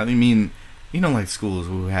 I mean, you know, like, schools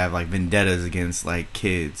who have, like, vendettas against, like,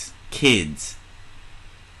 kids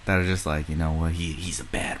that are just like, you know what, he's a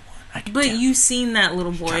bad one. I can but tell. you seen that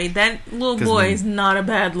little boy. That little boy is not a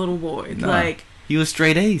bad little boy. Nah, like... He was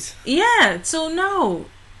straight A's. Yeah, so no...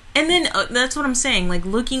 And then, that's what I'm saying, like,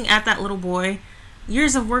 looking at that little boy,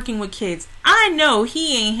 years of working with kids, I know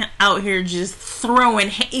he ain't out here just throwing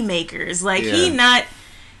haymakers. Like, yeah.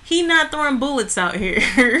 he not throwing bullets out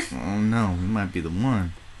here. Oh, no, he might be the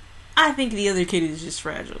one. I think the other kid is just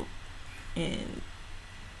fragile. And,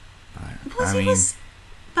 plus he was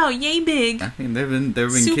about yay big. I mean, there have been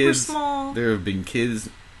super kids, small. there have been kids,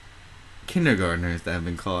 kindergartners that have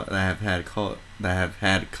been that have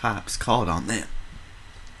had cops called on them.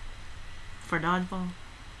 For dodgeball?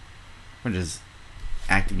 Or just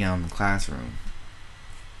acting out in the classroom.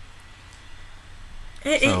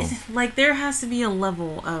 Like, there has to be a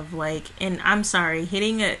level of, like, and I'm sorry,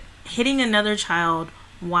 hitting another child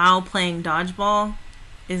while playing dodgeball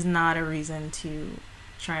is not a reason to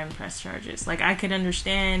try and press charges. Like, I could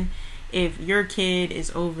understand if your kid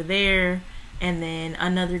is over there and then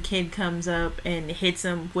another kid comes up and hits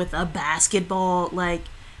him with a basketball, like,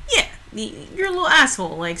 yeah, you're a little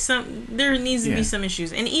asshole. Like, there needs to be some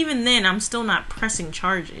issues. And even then, I'm still not pressing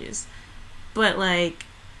charges. But, like,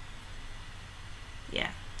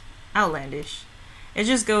 yeah, outlandish. It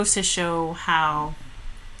just goes to show how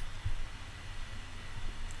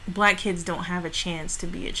black kids don't have a chance to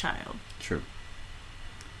be a child. True.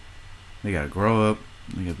 They gotta grow up.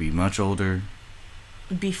 They gotta be much older.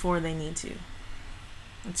 Before they need to.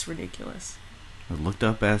 It's ridiculous. They're looked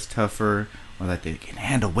up as tougher, or that they can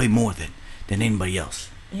handle way more than anybody else.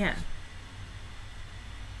 Yeah.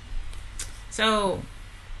 So,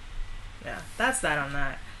 yeah, that's that on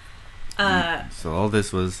that. So all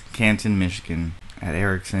this was Canton, Michigan, at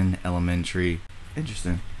Erickson Elementary.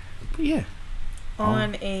 Interesting. But yeah.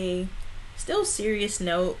 On a still serious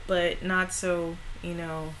note, but not so, you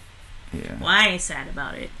know. Yeah. Well, I ain't sad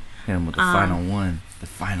about it. Hit him with the final one. The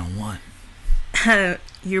final one.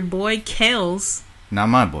 Your boy Kels. Not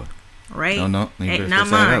my boy. Right? No. Hey, not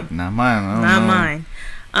mine. Not mine. Not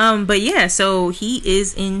mine. But yeah, so he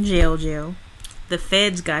is in jail. The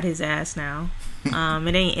feds got his ass now.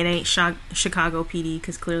 It ain't Chicago PD,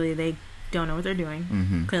 because clearly they don't know what they're doing.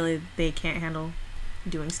 Mm-hmm. Clearly they can't handle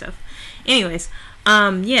doing stuff. Anyways,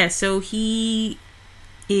 yeah, so he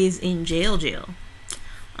is in jail.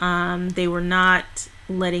 They were not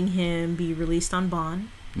letting him be released on bond,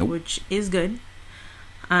 nope. Which is good.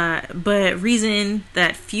 But reason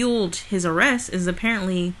that fueled his arrest is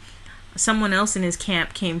apparently someone else in his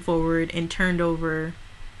camp came forward and turned over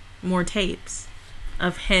more tapes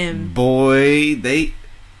of him. Boy, they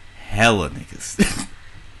hella niggas.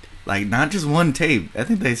 Like, not just one tape. I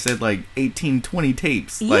think they said like 18, 20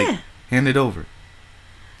 tapes. Yeah. Like, handed over.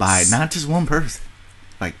 By not just one person.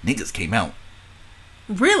 Like, niggas came out.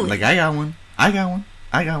 Really? Like, I got one.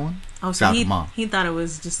 Oh, so he thought it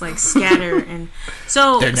was just like scatter and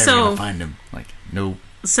so they're never gonna find him. Like, no.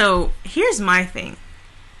 So here's my thing.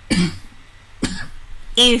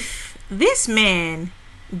 If this man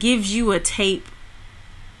gives you a tape,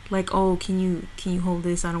 like, oh, can you hold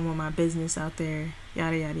this? I don't want my business out there.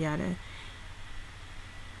 Yada yada yada.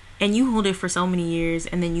 And you hold it for so many years,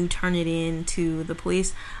 and then you turn it in to the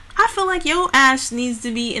police. I feel like your ass needs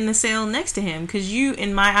to be in the cell next to him, because you,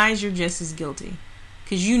 in my eyes, you're just as guilty.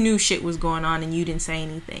 because you knew shit was going on and you didn't say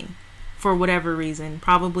anything for whatever reason,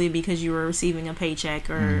 probably because you were receiving a paycheck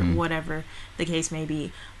or whatever the case may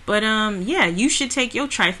be. But yeah, you should take your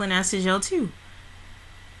trifling ass to jail too.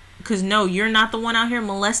 Because no, you're not the one out here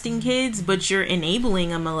molesting kids, but you're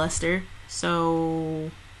enabling a molester.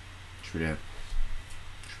 So True that.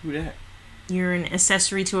 True that. You're an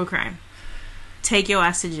accessory to a crime. Take your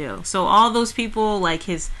ass to jail. So all those people, like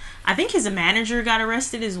I think his manager got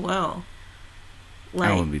arrested as well.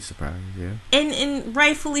 Like, I wouldn't be surprised, yeah. And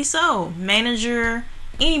rightfully so. Manager,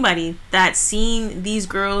 anybody that's seen these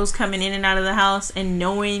girls coming in and out of the house and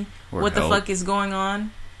knowing what the fuck is going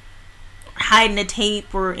on, hiding a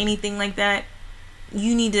tape or anything like that,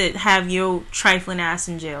 you need to have your trifling ass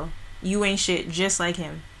in jail. You ain't shit just like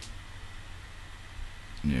him.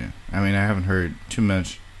 Yeah. I mean, I haven't heard too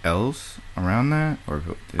much else around that.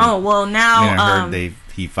 Oh, well, now... I heard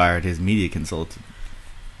he fired his media consultant.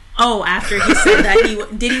 Oh, after he said that,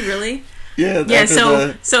 did he really? Yeah. Yeah.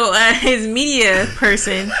 So his media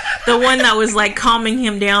person, the one that was like calming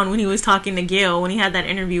him down when he was talking to Gail, when he had that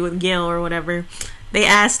interview with Gail or whatever, they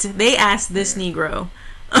asked this Negro.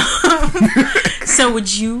 So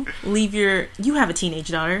would you leave you have a teenage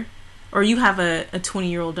daughter, or you have a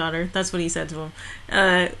 20-year-old daughter? That's what he said to him.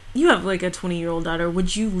 You have like a 20-year-old daughter.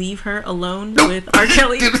 Would you leave her alone with R.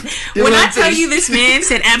 Kelly? When I tell you this man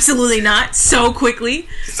said absolutely not so quickly,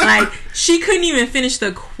 like she couldn't even finish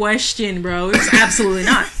the question, bro. It was absolutely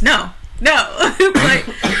not. No. Like,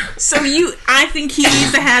 so I think he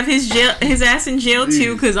needs to have his ass in jail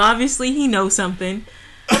too, because obviously he knows something.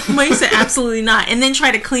 But he said absolutely not, and then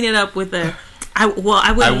try to clean it up with I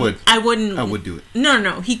would do it.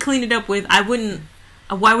 No. He cleaned it up with, I wouldn't.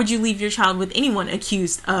 Why would you leave your child with anyone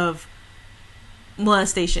accused of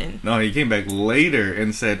molestation? No, he came back later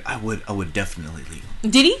and said, I would definitely leave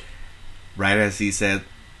him. Did he? Right as he said,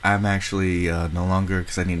 I'm actually no longer,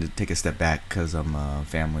 because I need to take a step back because I'm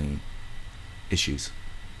family issues.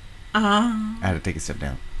 I had to take a step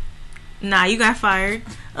down. Nah, you got fired.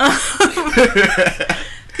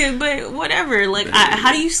 But whatever. Like,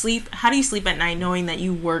 how do you sleep? How do you sleep at night knowing that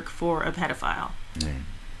you work for a pedophile? Yeah.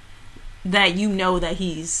 That you know that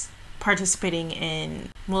he's participating in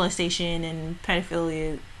molestation and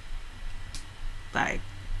pedophilia. Like,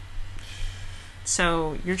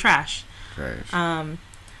 so you're trash.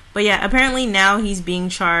 But yeah, apparently now he's being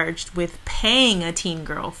charged with paying a teen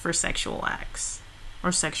girl for sexual acts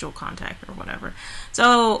or sexual contact or whatever.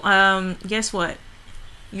 So guess what?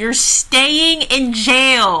 You're staying in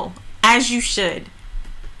jail, as you should.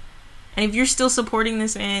 And if you're still supporting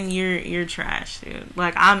this man, you're trash, dude.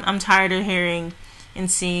 Like, I'm tired of hearing and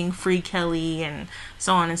seeing Free Kelly and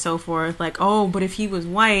so on and so forth. Like, oh, but if he was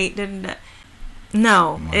white,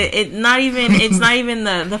 no, it's not even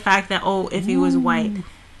the fact that, oh, if he was white.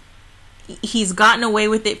 He's gotten away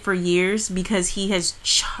with it for years because he has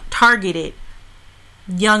targeted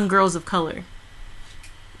young girls of color.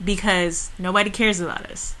 Because nobody cares about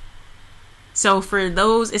us. So for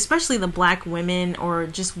those, especially the black women or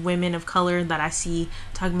just women of color that I see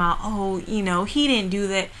talking about, oh, he didn't do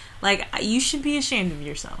that. Like, you should be ashamed of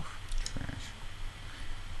yourself. Trash.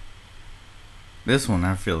 This one,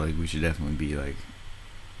 I feel like we should definitely be like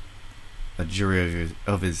a jury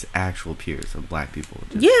of his actual peers, of black people.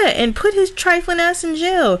 Yeah, and put his trifling ass in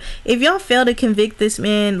jail. If y'all fail to convict this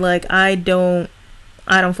man, like, I don't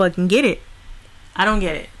fucking get it. I don't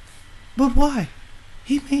get it. But why?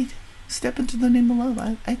 He made Step Into the Name of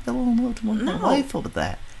Love. I fell in love with my wife over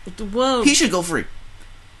that. Well, he should go free.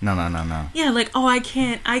 No. Yeah, like, oh, I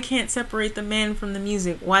can't separate the man from the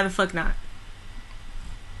music. Why the fuck not?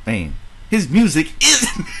 Man, his music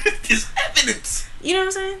is evidence. You know what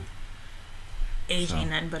I'm saying? Age ain't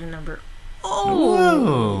nothing but a number.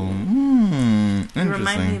 Oh, you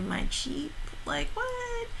remind me of my Jeep. Like,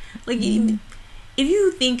 what? Like, if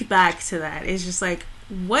you think back to that, it's just like,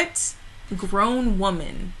 what grown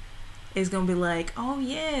woman is gonna be like, oh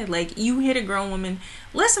yeah, like, you hit a grown woman,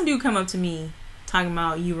 let some dude come up to me talking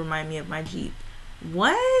about, you remind me of my Jeep.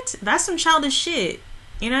 What? That's some childish shit.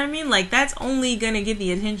 You know what I mean? Like, that's only gonna get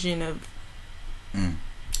the attention of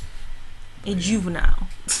a juvenile.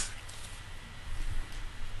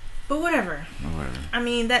 But whatever. I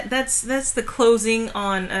mean, that's the closing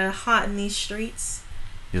on Hot in These Streets.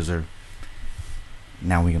 Yes, sir.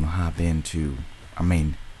 Now we're gonna hop into our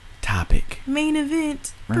main topic. Main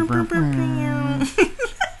event.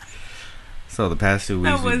 So the past 2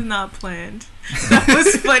 weeks... That was not planned. That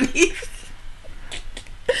was funny.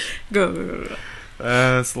 Go.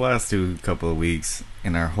 It's the last couple of weeks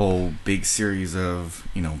in our whole big series of,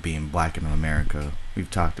 being black in America.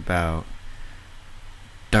 We've talked about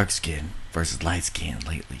dark skin versus light skin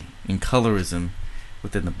lately. And colorism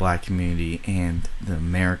within the black community and the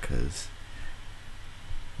Americas.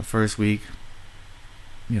 The first week,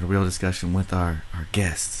 we had a real discussion with our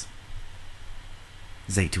guests,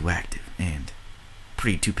 Zay2 Active and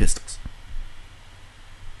Pretty Two Pistols,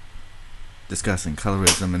 discussing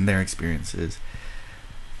colorism and their experiences.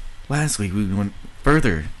 Last week, we went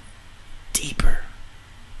further, deeper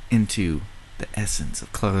into the essence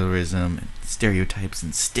of colorism and stereotypes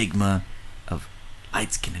and stigma of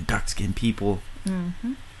light-skinned and dark-skinned people.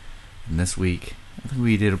 Mm-hmm. And this week, I think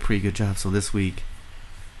we did a pretty good job. So this week,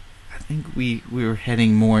 I think we were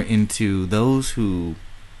heading more into those who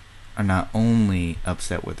are not only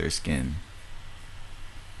upset with their skin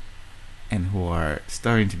and who are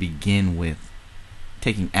starting to begin with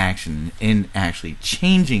taking action in actually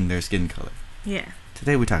changing their skin color. Yeah.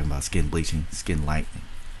 Today we're talking about skin bleaching, skin lightening.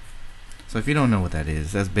 So if you don't know what that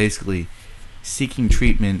is, that's basically seeking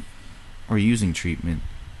treatment or using treatment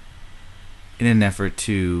in an effort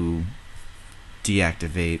to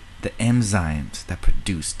deactivate the enzymes that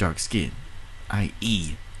produce dark skin,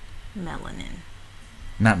 i.e. melanin.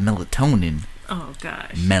 Not melatonin. Oh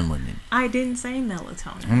gosh. Melanin. I didn't say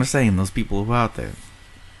melatonin. I'm just saying, those people who are out there.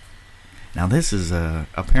 Now this is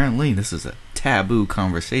apparently this is a taboo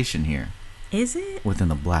conversation here. Is it? Within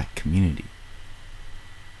the black community.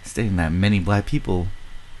 Stating that many black people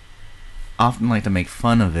often like to make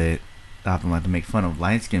fun of it, often like to make fun of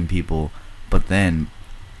light-skinned people, but then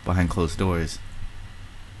behind closed doors,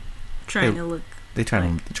 They try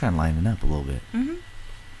to liven up a little bit. Mm-hmm.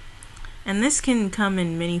 And this can come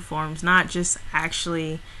in many forms, not just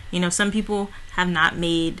actually, some people have not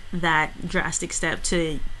made that drastic step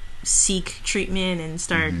to seek treatment and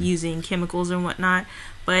start using chemicals and whatnot,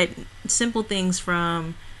 but simple things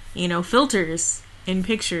from, filters in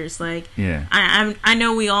pictures. Like, yeah, I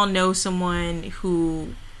know we all know someone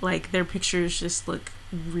who, like, their pictures just look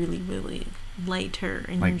really, really lighter,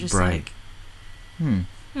 and like you're just bright.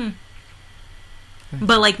 like,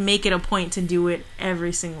 But like make it a point to do it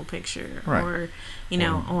every single picture, right. or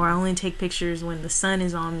or I only take pictures when the sun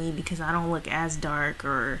is on me because I don't look as dark,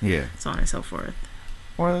 or so on and so forth.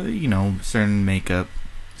 Or certain makeup.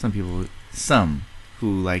 Some people,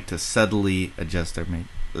 who like to subtly adjust their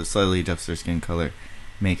skin color.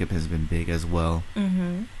 Makeup has been big as well.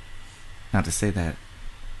 Mm-hmm. Not to say that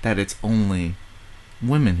it's only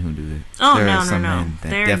women who do it. Oh, there no.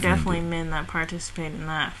 There are definitely men that participate in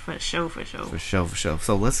that, for sure. For sure.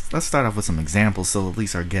 So let's start off with some examples, so at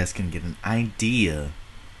least our guests can get an idea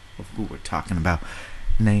of who we're talking about.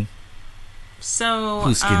 Nay. So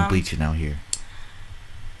who's skin bleaching out here?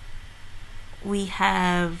 We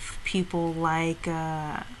have people like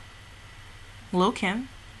Lil' Kim.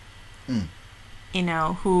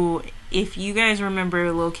 Who, if you guys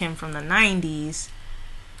remember Lil' Kim from the 90s,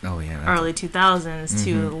 early 2000s,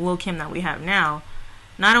 to Lil' Kim that we have now,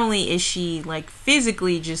 not only is she like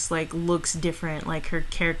physically just like looks different, like her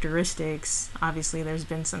characteristics, obviously there's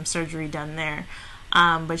been some surgery done there,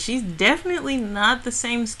 but she's definitely not the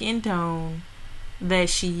same skin tone that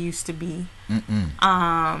she used to be.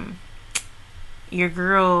 Your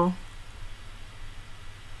girl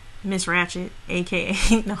Miss Ratchet, aka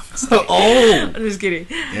no, I'm just kidding.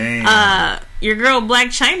 Your girl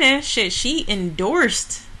Black China, she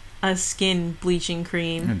endorsed a skin bleaching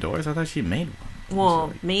cream. Endorsed? I thought she made one.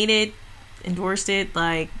 Well, made it, endorsed it,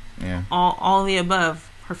 like all the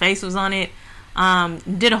above. Her face was on it.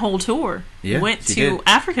 Did a whole tour. Yeah, went to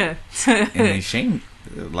Africa. And they shamed.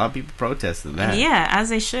 A lot of people protested that. Yeah, as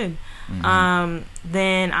they should.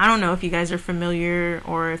 Then I don't know if you guys are familiar,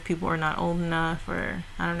 or if people are not old enough, or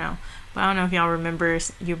I don't know. But I don't know if y'all remember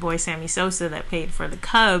your boy Sammy Sosa that played for the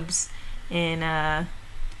Cubs in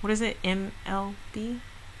what is it, MLB?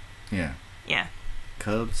 Yeah.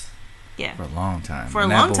 Cubs. Yeah. For a long time. For a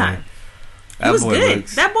long time. He was good.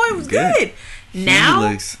 That boy was good. Now, he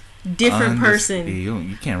looks different person.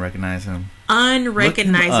 You can't recognize him.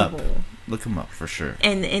 Unrecognizable. Look him up for sure.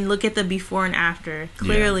 And look at the before and after.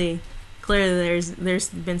 Clearly there's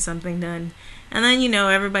been something done. And then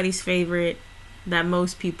everybody's favorite that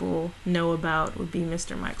most people know about would be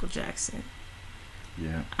Mr. Michael Jackson.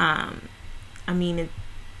 Yeah. I mean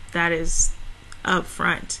that is up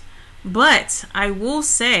front. But I will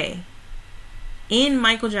say, in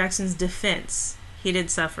Michael Jackson's defense, he did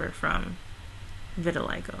suffer from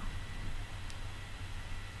vitiligo.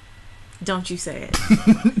 Don't you say it.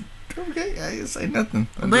 Okay, I didn't say nothing.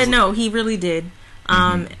 But no, he really did.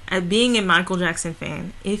 Being a Michael Jackson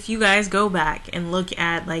fan, if you guys go back and look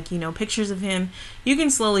at pictures of him, you can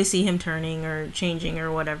slowly see him turning or changing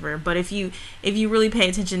or whatever. But if you really pay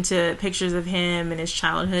attention to pictures of him and his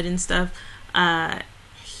childhood and stuff,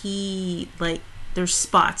 he there's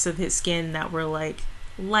spots of his skin that were like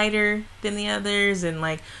lighter than the others, and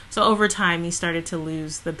like so over time he started to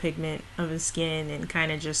lose the pigment of his skin and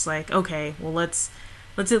kind of just like, okay, well let's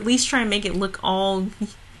at least try and make it look all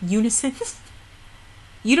unison.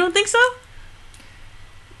 You don't think so?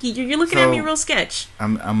 You're looking at me real sketch.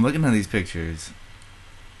 I'm looking at these pictures,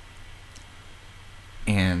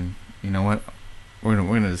 and you know what? We're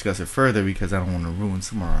gonna discuss it further because I don't want to ruin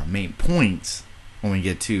some of our main points when we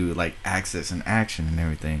get to like access and action and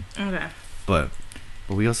everything. Okay. But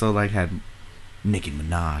we also like had Nicki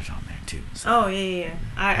Minaj on there too. So yeah.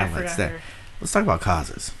 I forgot that. her. Let's talk about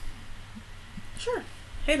causes. Sure.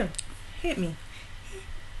 Hit me.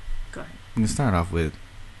 Go ahead. I'm gonna start off with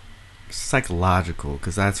psychological,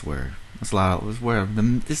 because that's where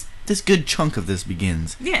this good chunk of this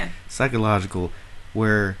begins. Yeah. Psychological,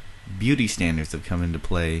 where beauty standards have come into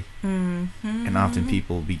play, and often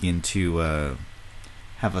people begin to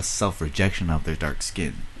have a self-rejection of their dark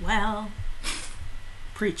skin. Well,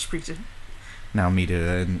 preacher. Now,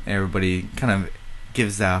 Mita and everybody kind of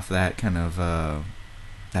gives off that kind of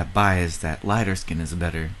that bias that lighter skin is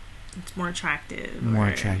better. It's more attractive.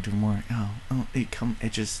 It's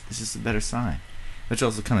just a better sign, which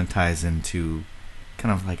also kind of ties into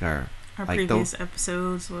kind of like our previous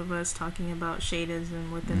episodes of us talking about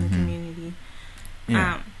shadism within the community.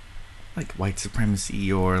 Yeah. Like white supremacy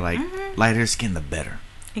or like lighter skin, the better.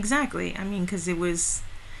 Exactly. I mean, because it was,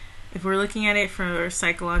 if we're looking at it for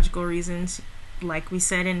psychological reasons, like we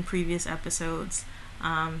said in previous episodes,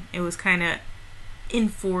 it was kind of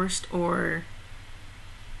enforced or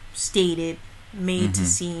made to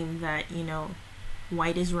seem that, you know,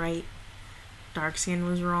 white is right, dark skin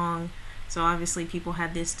was wrong. So obviously people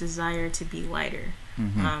had this desire to be lighter.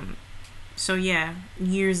 So yeah,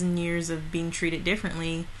 years and years of being treated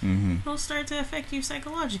differently will start to affect you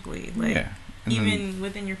psychologically, like even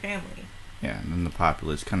within your family. Yeah, and then the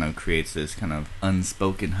populace kind of creates this kind of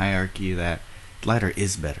unspoken hierarchy that lighter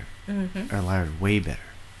is better, or lighter is way better,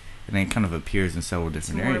 and it kind of appears in several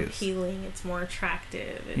different areas. It's more appealing. It's more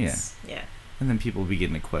attractive. Yeah. And then people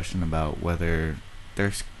begin to question about whether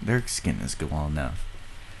their skin is good well enough.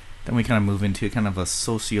 Then we kind of move into kind of a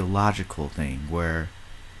sociological thing where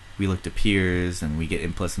we look to peers and we get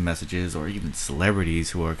implicit messages, or even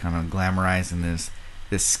celebrities who are kind of glamorizing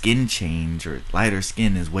this skin change, or lighter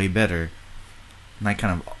skin is way better, and that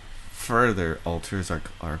kind of further alters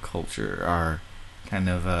our culture, our kind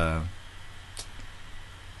of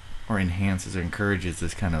or enhances or encourages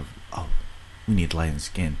this kind of, oh, we need lighter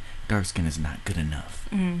skin, dark skin is not good enough.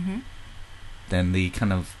 Then the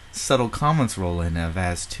kind of subtle comments roll in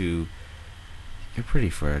as to, you're pretty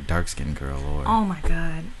for a dark skinned girl, or oh my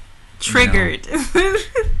god, triggered. You know,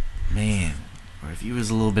 man, or if you was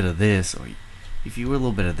a little bit of this, or if you were a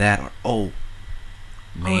little bit of that, or oh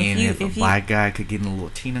man, if a black guy could get in a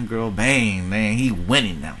Latina girl, bang, man, he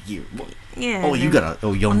winning now here. Yeah. Oh, you got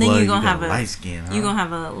young blood, you got a light skin. You gonna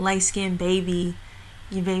have a light skinned baby.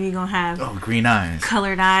 Your baby gonna have green eyes,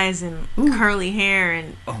 colored eyes, and curly hair,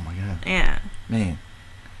 and oh my god, yeah, man,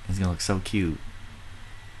 he's gonna look so cute.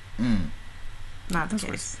 Not the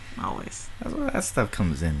case. Always. That's where that stuff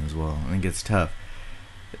comes in as well, and it gets tough.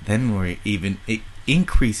 Then it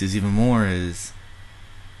increases even more is,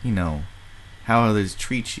 you know, how others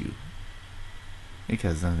treat you.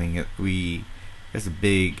 Because I think there's a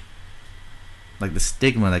big, like, the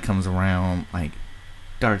stigma that comes around, like,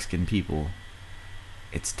 dark-skinned people.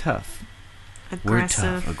 It's tough. Aggressive. We're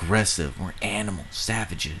tough, aggressive. We're animals,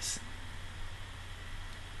 savages.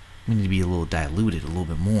 We need to be a little diluted, a little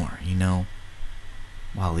bit more, you know?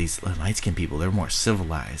 While these light-skinned people, they're more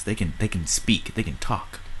civilized. They can speak. They can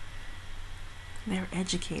talk. They're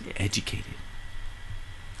educated.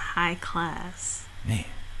 High class. Man.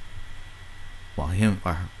 While him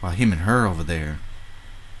and her over there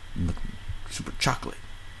look super chocolate.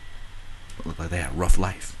 Look like they had a rough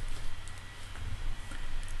life.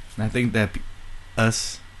 And I think that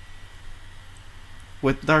us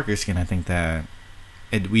with darker skin, I think that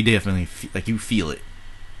we definitely you feel it.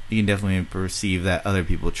 You can definitely perceive that other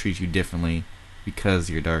people treat you differently because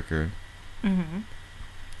you're darker.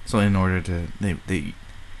 So in order to, they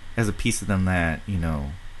as a piece of them that, you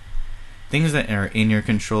know, things that are in your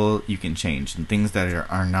control you can change, and things that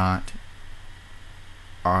are not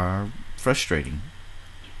are frustrating.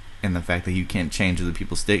 And the fact that you can't change other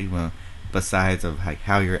people's stigma, besides of like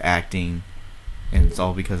how you're acting, and it's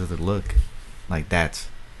all because of the look, like that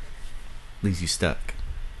leaves you stuck.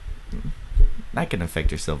 That can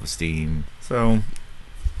affect your self-esteem. So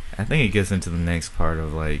I think it gets into the next part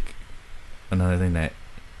of like another thing that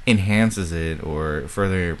enhances it or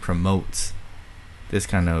further promotes this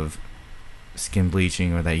kind of skin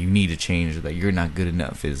bleaching or that you need to change or that you're not good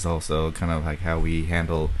enough is also kind of like how we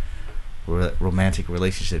handle romantic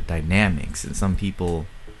relationship dynamics. And some people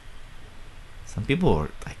are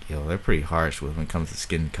like, they're pretty harsh when it comes to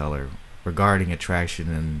skin color regarding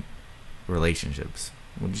attraction and relationships.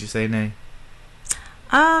 What did you say, Nay?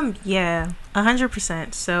 Yeah,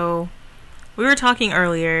 100%. So we were talking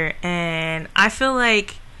earlier, and I feel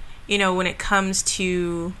like, when it comes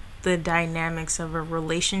to the dynamics of a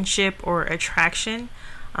relationship or attraction,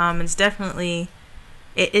 it's definitely,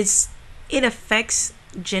 it affects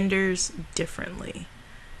genders differently.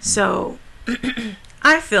 So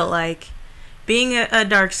I feel like being a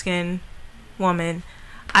dark-skinned woman,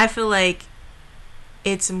 I feel like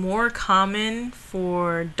it's more common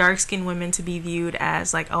for dark-skinned women to be viewed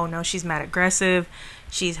as like, oh no, she's mad aggressive,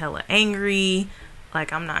 she's hella angry,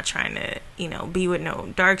 like I'm not trying to, be with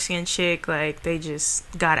no dark-skinned chick, like they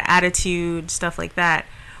just got an attitude, stuff like that.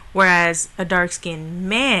 Whereas a dark-skinned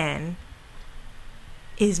man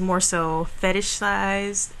is more so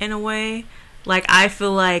fetishized in a way. Like I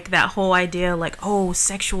feel like that whole idea, like, oh,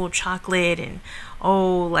 sexual chocolate, and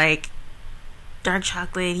oh, like dark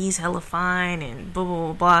chocolate, he's hella fine, and blah blah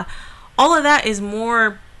blah blah. All of that is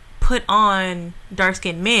more put on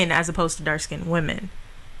dark-skinned men as opposed to dark-skinned women.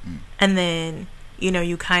 And then,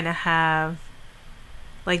 you kind of have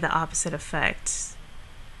like the opposite effect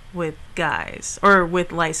with guys, or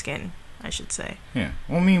with light skin, I should say. Yeah.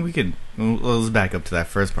 Well, I mean, let's back up to that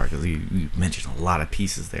first part, because you mentioned a lot of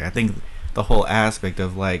pieces there. I think the whole aspect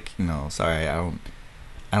of like, sorry, I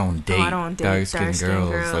don't date dark-skinned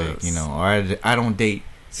girls. Like, or I don't date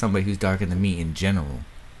somebody who's darker than me in general.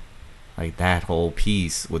 Like, that whole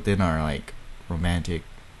piece within our, like, romantic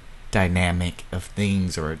dynamic of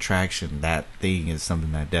things or attraction, that thing is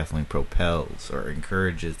something that definitely propels or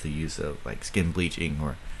encourages the use of, like, skin bleaching,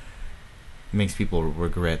 or makes people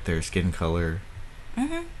regret their skin color.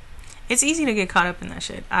 Mm-hmm. It's easy to get caught up in that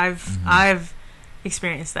shit. I've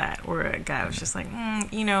experienced that, where a guy was just like,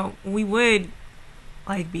 we would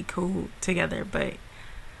like be cool together, but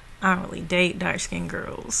I don't really date dark-skinned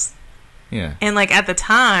girls. Yeah. And like at the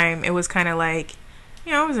time, it was kind of like,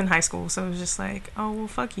 I was in high school, so it was just like, oh well,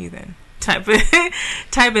 fuck you then, type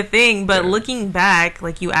of thing. But looking back,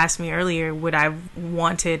 like you asked me earlier, would I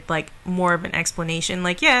wanted like more of an explanation?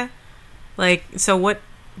 Like, yeah, like, so what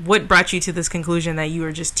brought you to this conclusion that you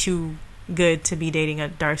were just too good to be dating a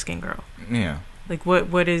dark-skinned girl? Yeah. Like,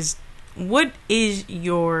 what is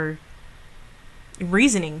your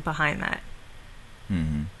reasoning behind that?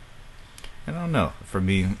 I don't know. For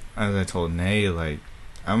me, as I told Nay, like,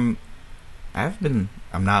 I'm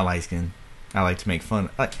not light skinned. I like to make fun.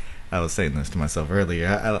 I was saying this to myself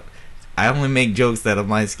earlier. I only make jokes that I'm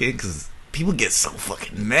light skinned because people get so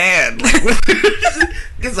fucking mad. Like,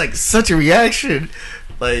 it's like such a reaction.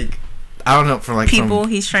 Like, I don't know,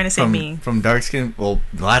 he's trying to say me from dark skin. Well,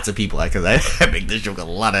 lots of people, because I make this joke a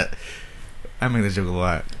lot. I'm like,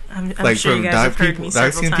 sure you guys have heard me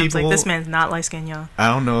several times. People, like, this man's not light skinned, y'all. I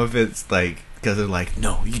don't know if it's like because they're like,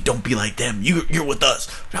 no, you don't be like them. You're with us.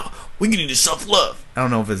 No, we need to self love. I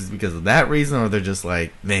don't know if it's because of that reason, or they're just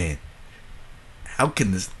like, man, how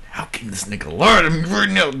can this nigga learn? I'm right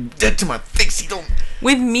now dead to my face. He don't.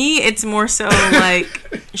 With me, it's more so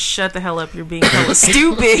like, shut the hell up, you're being hella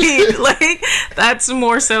stupid. Like, that's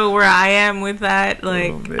more so where I am with that.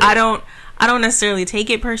 Like, I don't necessarily take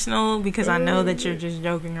it personal, because I know that you're just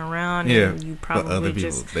joking around. Yeah, and you probably but other people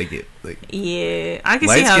just take it. Like, yeah, I can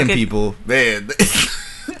see how light-skinned people, man.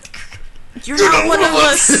 You're not one of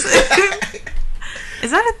us. Is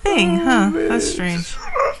that a thing? Huh? Man. That's strange.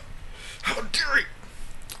 How dare you?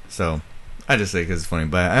 So, I just say because it's funny,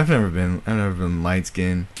 but I've never been light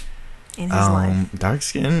skinned in his life. Dark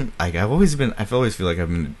skin, like I always feel like I've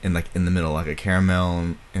been in the middle, like a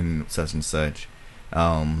caramel and such and such.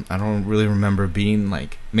 I don't really remember being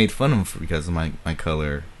like made fun of because of my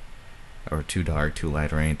color, or too dark, too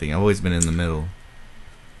light, or anything. I've always been in the middle.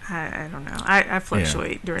 I don't know. I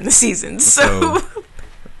fluctuate during the seasons, so.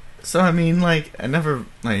 So I mean, like, I never,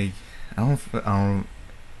 like, I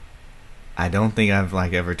don't think I've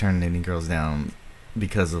like ever turned any girls down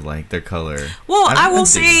because of like their color. Well, I will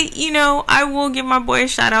say, I will give my boy a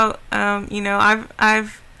shout out.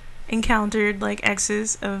 I've encountered like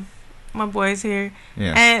exes of my boys here,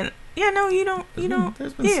 and you don't.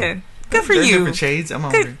 Yeah, good for you. Different shades. I'm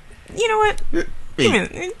over. You know what?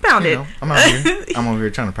 Found it. I'm out here. I'm over here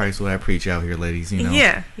trying to practice what I preach out here, ladies.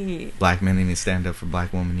 Yeah. Black men need to stand up for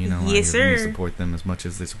black women. Yes, sir. We need to support them as much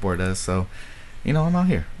as they support us. So, I'm out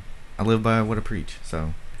here. I live by what I preach.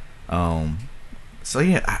 So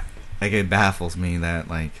yeah, it baffles me that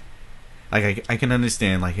like I can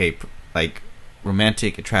understand, like, hey, like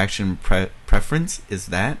romantic attraction preference is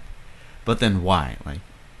that, but then why? Like,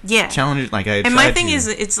 yeah, challenge. Like, and my thing is,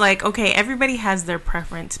 it's like, okay, everybody has their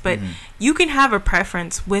preference, but you can have a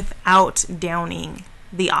preference without downing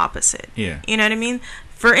the opposite. Yeah, you know what I mean.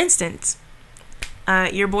 For instance,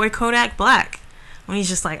 your boy Kodak Black, when he's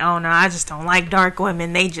just like, oh no, I just don't like dark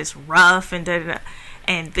women. They just rough and da-da-da,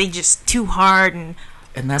 and they just too hard. And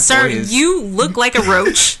that sir, boy is... you look like a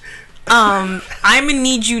roach. I'm gonna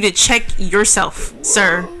need you to check yourself,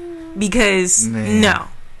 sir, because no.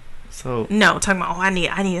 So no, talking about, oh, I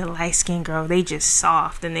need a light skinned girl. They just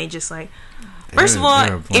soft and they just like. First of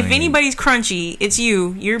all, if anybody's crunchy, it's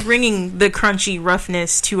you. You're bringing the crunchy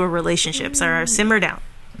roughness to a relationship. So simmer down,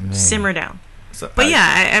 simmer down. So but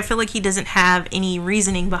I feel like he doesn't have any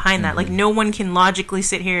reasoning behind that. Like, no one can logically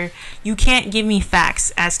sit here. You can't give me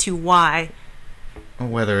facts as to why.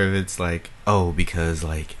 Whether it's like, oh, because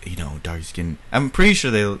like, you know, dark skin. I'm pretty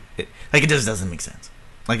sure it just doesn't make sense.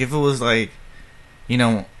 Like, if it was like, you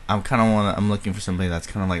know, I'm looking for somebody that's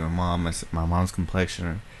kind of like my mom's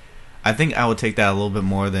complexion. I think I would take that a little bit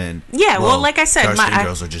more than, well, like I said, dark skin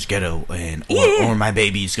girls are just ghetto, or my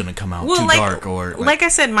baby's gonna come out too dark, or like I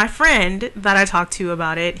said, my friend that I talked to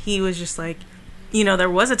about it, he was just like, you know, there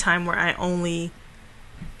was a time where I only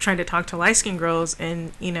tried to talk to light skinned girls,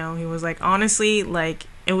 and you know, he was like, honestly, like,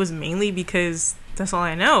 it was mainly because that's all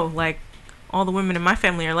I know. Like, all the women in my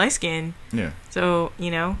family are light skinned. Yeah. So, you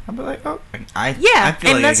know. I'd be like, oh, I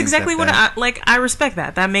feel and that's exactly what I respect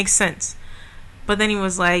that. That makes sense. But then he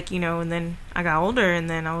was like, you know, and then I got older, and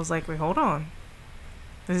then I was like, wait, hold on.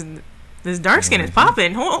 This dark skin is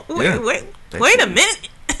popping. Wait a minute.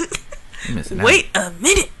 You're missing out. Wait a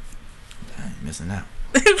minute. You're missing out.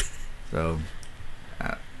 So,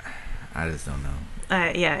 I just don't know.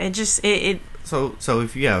 Yeah, it just So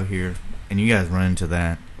if you out here and you guys run into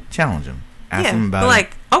that, challenge them. Ask them about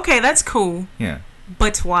like, okay, that's cool. Yeah.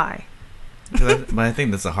 But why? But I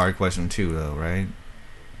think that's a hard question too, though, right?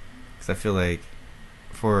 Because I feel like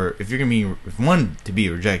if you're gonna be, one, to be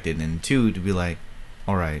rejected, and two, to be like,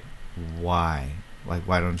 all right, why? Like,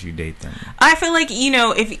 why don't you date them? I feel like, you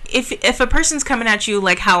know, if a person's coming at you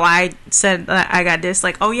like how I said I got this,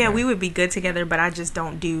 like, oh yeah, we would be good together, but I just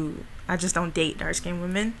don't date dark skinned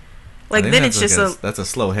women. Like, then it's just that's a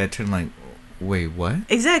slow head turn. Like, wait, what?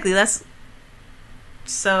 Exactly.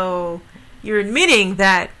 So you're admitting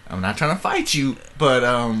that I'm not trying to fight you, but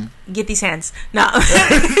get these hands. No.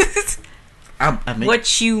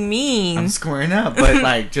 What you mean? I'm squaring up, but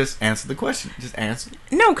like, just answer the question. Just answer.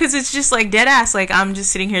 No, because it's just like dead ass. Like, I'm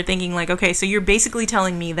just sitting here thinking like, okay, so you're basically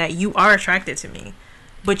telling me that you are attracted to me,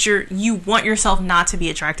 but you want yourself not to be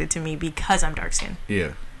attracted to me because I'm dark skinned.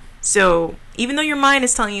 Yeah. So even though your mind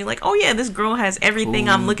is telling you like, oh yeah, this girl has everything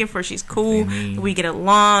I'm looking for, she's cool, we get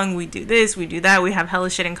along, we do this, we do that, we have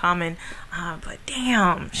hella shit in common, but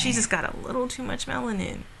damn, she just got a little too much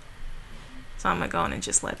melanin. So I'm gonna go on and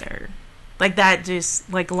just let her, like, that just,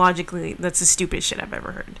 like, logically, that's the stupidest shit I've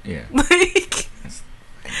ever heard. Yeah. Like,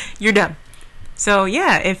 you're dumb. So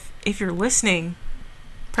yeah, if you're listening,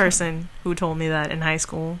 person who told me that in high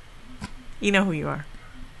school, you know who you are.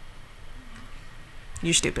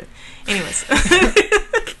 You're stupid. Anyways.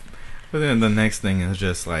 But then the next thing is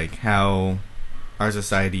just like how our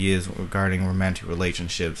society is regarding romantic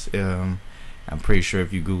relationships. I'm pretty sure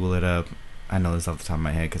if you Google it up, I know this off the top of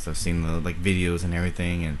my head because I've seen the like videos and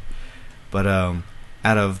everything. But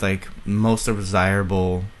out of like most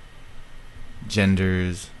desirable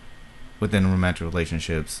genders within romantic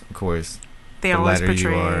relationships, of course, they always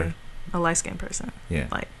portray a light-skinned person. Yeah.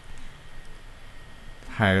 Like,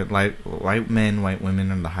 higher, like, white men, white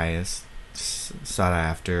women are the highest sought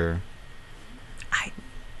after.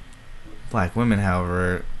 Black women,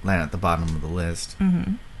 however, land at the bottom of the list.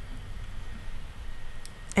 Mm-hmm.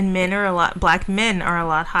 And black men are a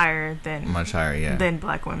lot higher than, much higher, yeah, than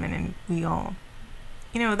black women, and we all,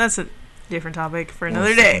 you know, that's a different topic for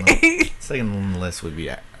another day. Second on the list would be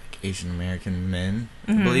like Asian American men,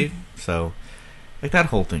 I believe. So, like, that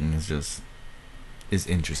whole thing is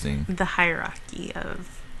interesting. The hierarchy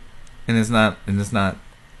of, and it's not.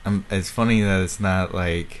 It's funny that it's not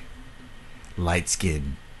like light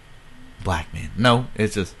skinned black men. No,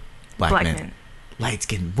 it's just black men. Light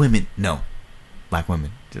skinned women. No, black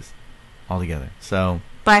women. Just all together. So,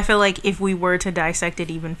 but I feel like if we were to dissect it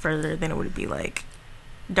even further, then it would be like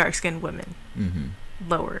dark skinned women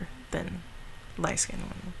lower than light skinned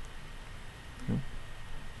women.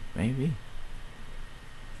 Maybe.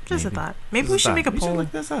 Just a thought. Maybe we should make a poll. We should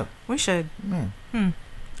look this up. We should.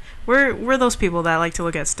 We're those people that like to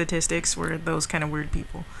look at statistics. We're those kind of weird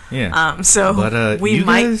people. Yeah. So but we you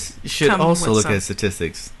might guys should also look at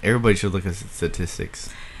statistics. Everybody should look at statistics.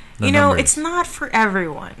 You know, it's not for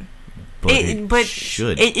everyone. But it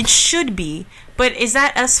should. It should be. But is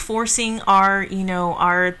that us forcing our,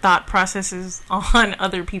 our thought processes on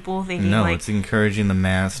other people? Thinking no, like, it's encouraging the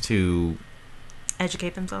mass to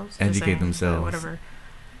educate themselves. Whatever.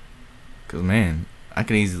 Because man, I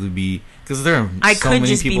could easily be. Because there are I so could many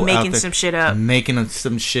just be people out making there some shit up. making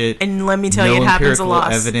some shit. And let me tell no you, it happens a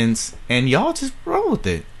lot. Evidence, and y'all just roll with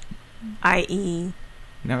it. I.e.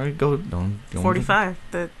 Never go. Don't 45.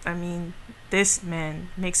 This man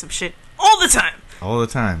makes some shit all the time. All the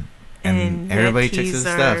time. And everybody checks his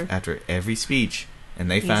stuff after every speech, and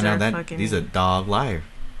they found out that he's a dog liar.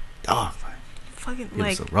 Dog liar. Fucking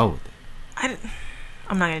People still roll with it.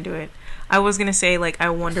 I'm not gonna do it. I was gonna say I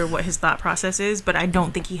wonder what his thought process is, but I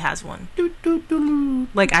don't think he has one.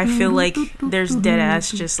 I feel like there's dead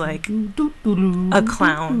ass just a clown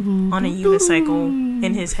on a unicycle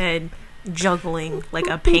in his head, juggling like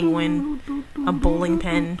a penguin, a bowling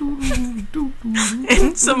pin,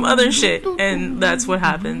 and some other shit, and that's what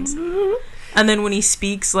happens. And then when he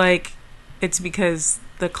speaks, it's because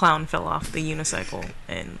the clown fell off the unicycle,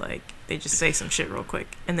 and they just say some shit real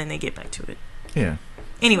quick, and then they get back to it. Yeah.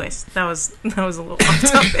 Anyways, that was a little off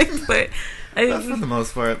topic, but for the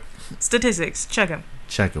most part, statistics, check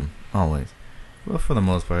them always. Well, for the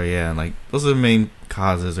most part, yeah, those are the main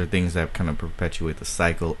causes or things that kind of perpetuate the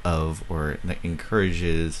cycle of, or that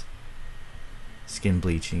encourages skin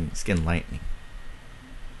bleaching, skin lightening.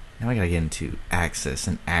 Now I gotta get into access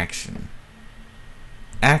and action.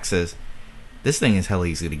 Access, this thing is hella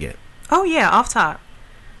easy to get. Oh yeah, off top.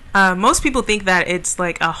 Most people think that it's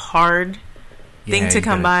a hard thing to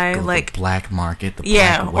come by, the black market.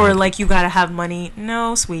 Black or you gotta have money.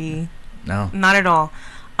 No, sweetie. No, not at all.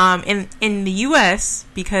 In the U.S.,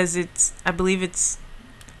 because I believe it's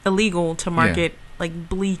illegal to market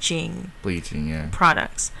bleaching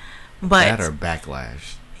products, but that or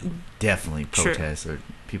backlash, definitely protests or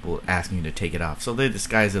people asking you to take it off, so they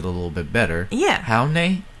disguise it a little bit better. Yeah, how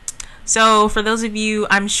nay? So for those of you,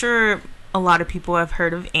 I'm sure a lot of people have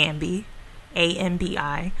heard of Ambi,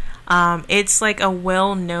 AMBI. It's a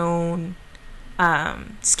well-known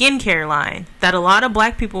skincare line that a lot of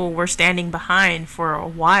black people were standing behind for a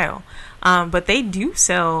while. But they do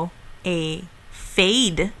sell a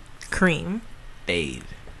fade cream. Fade.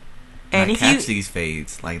 And catch these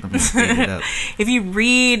fades, let me fade it up. If you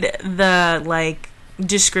read the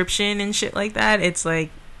description and shit like that, it's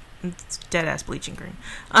it's dead ass bleaching cream.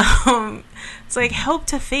 It's help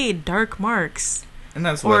to fade dark marks. And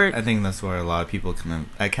that's what I think. That's where a lot of people kind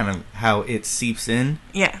of how it seeps in.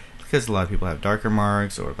 Yeah. Because a lot of people have darker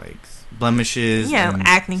marks or blemishes. Yeah,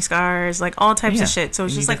 acne scars, all types of shit. So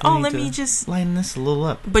it's just let me just lighten this a little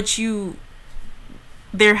up. But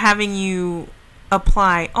they're having you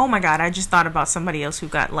apply. Oh my God! I just thought about somebody else who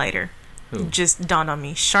got lighter. Who? Just dawned on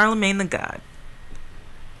me. Charlemagne the God.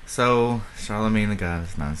 So Charlemagne the God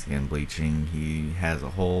is not skin bleaching. He has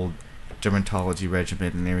a whole dermatology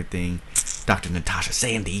regimen and everything. Dr. Natasha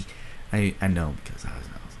Sandy. I know because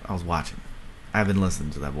I was watching. I've been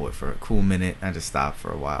listening to that boy for a cool minute. I just stopped for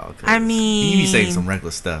a while. He be saying some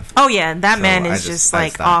reckless stuff. Oh yeah, that man is just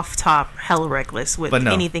off top, hella reckless with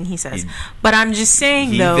anything he says. But I'm just saying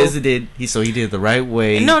he visited. He did the right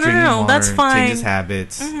way. No, water, that's fine. Change his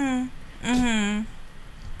habits.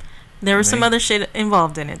 There was some other shit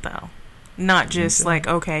involved in it though. Not just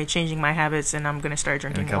changing my habits and I'm gonna start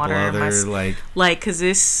drinking water. And a couple other cause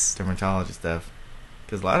this dermatology stuff.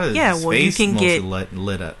 Because a lot of his face you can mostly get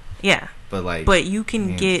lit up. Yeah, but you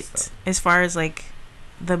can get stuff. As far as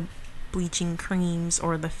the bleaching creams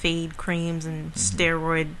or the fade creams and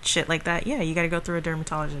steroid shit like that. Yeah, you got to go through a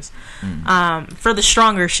dermatologist for the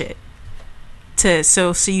stronger shit.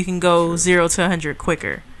 So you can go 0 to 100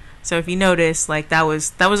 quicker. So if you notice, that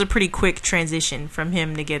was a pretty quick transition from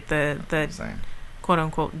him to get the quote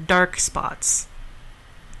unquote dark spots.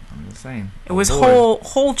 I'm just saying. It was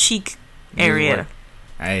whole cheek area.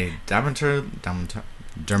 Hey,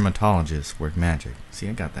 dermatologists work magic. See,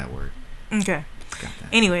 I got that word. Okay.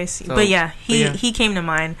 Anyways, but he came to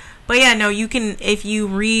mind. But yeah, no, you can, if you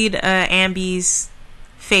read Ambi's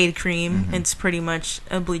fade cream, it's pretty much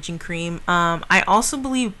a bleaching cream. I also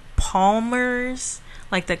believe Palmer's,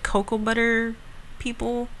 the cocoa butter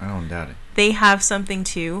people, I don't doubt it, they have something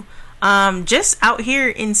too. Just out here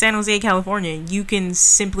in San Jose, California, you can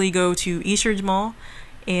simply go to Eastridge Mall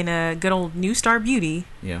in a good old New Star Beauty.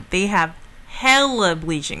 Yeah, they have hella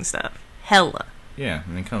bleaching stuff. Hella. Yeah,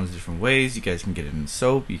 and it comes different ways. You guys can get it in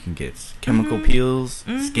soap. You can get chemical peels,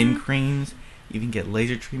 skin creams. You can get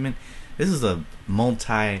laser treatment. This is a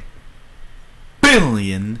multi-billion.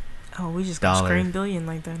 Oh, we just gonna scream billion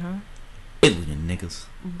like that, huh? Billion niggas,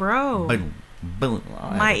 bro. Boom.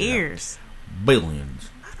 My ears. Billions.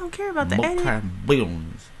 I don't care about the edit.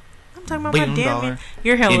 Multi-billions. I'm talking about my damn ear.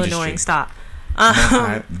 You're hella industry. annoying. Stop.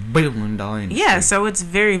 Multi-billion-dollar industry. Yeah, so it's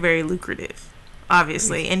very, very lucrative,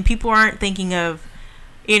 obviously. And people aren't thinking of,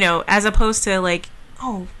 as opposed to like,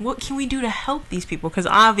 oh, what can we do to help these people? Because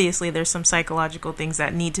obviously there's some psychological things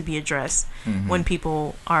that need to be addressed when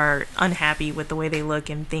people are unhappy with the way they look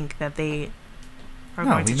and think that they are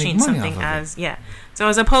going to change something So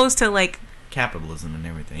as opposed to like capitalism and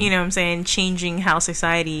everything. You know what I'm saying? Changing how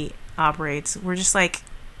society operates. We're just like,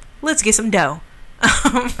 let's get some dough.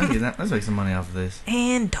 Let's make some money off of this.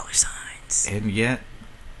 And dollar signs. And yet,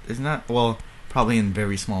 it's not, probably in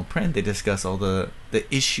very small print, they discuss all the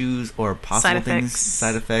issues or possible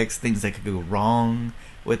side effects, things that could go wrong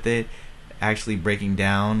with it. Actually breaking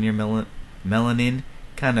down your melanin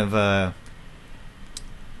kind of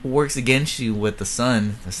works against you with the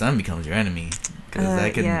sun. The sun becomes your enemy because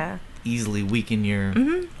that can easily weaken your.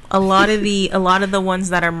 Mm-hmm. A lot of the ones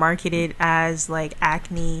that are marketed as like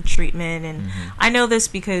acne treatment, and I know this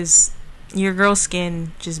because your girl's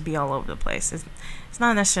skin just be all over the place. It's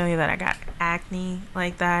not necessarily that I got acne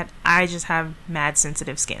like that. I just have mad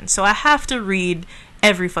sensitive skin. So I have to read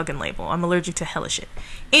every fucking label. I'm allergic to hella shit.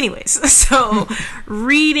 Anyways, so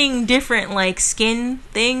reading different like skin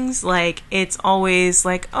things, like it's always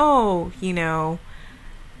like, oh,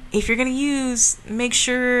 if you're going to make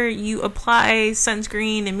sure you apply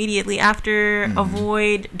sunscreen immediately after,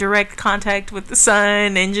 avoid direct contact with the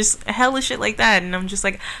sun, and just hella shit like that. And I'm just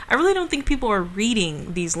like, I really don't think people are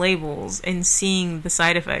reading these labels and seeing the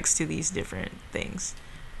side effects to these different things.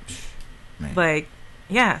 Man. Like,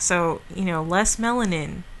 yeah, so, less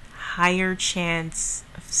melanin, higher chance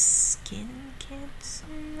of skin cancer.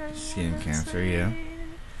 Skin cancer, yeah.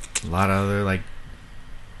 A lot of other, like,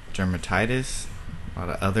 dermatitis. A lot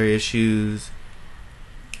of other issues.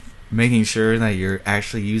 Making sure that you're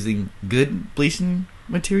actually using good bleaching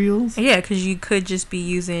materials. Yeah, because you could just be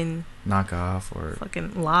using knockoff or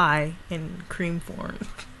fucking lye in cream form.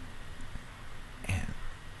 And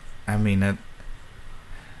I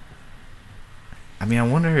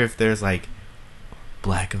wonder if there's like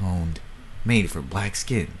black owned, made for black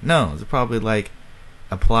skin. No, it's probably like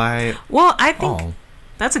apply. Well, I think.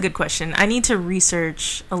 That's a good question. I need to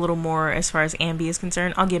research a little more as far as Ambi is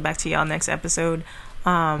concerned. I'll get back to y'all next episode.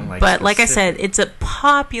 But like I said, it's a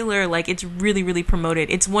popular, like it's really, really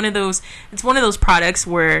promoted. It's one of those products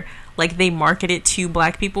where like they market it to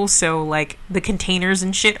black people. So like the containers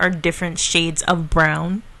and shit are different shades of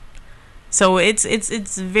brown. So it's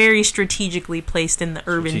very strategically placed in the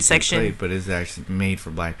urban section. But it's actually made for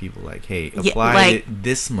black people. Like, hey, apply it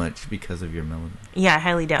this much because of your melanin. Yeah, I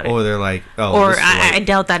highly doubt it. Or they're like, or I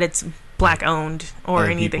doubt that it's black owned or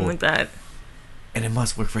anything people. Like that. And it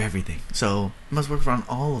must work for everything. So it must work on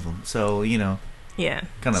all of them. So yeah,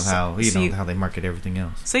 kind of how how they market everything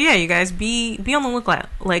else. So yeah, you guys be on the lookout.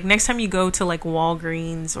 Like next time you go to like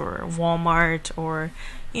Walgreens or Walmart or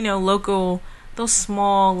local. Those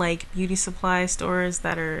small like beauty supply stores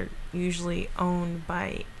that are usually owned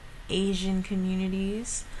by Asian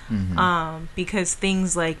communities, because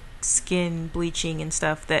things like skin bleaching and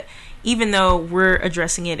stuff that even though we're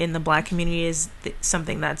addressing it in the black community is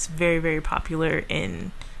something that's very, very popular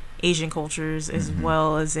in Asian cultures as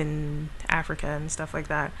well as in Africa and stuff like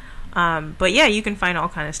that. But yeah, you can find all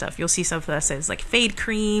kind of stuff. You'll see stuff that says like fade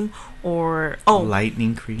cream or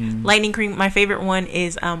lightening cream. My favorite one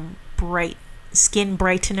is bright skin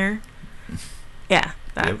brightener. Yeah,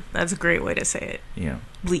 that's a great way to say it. Yeah.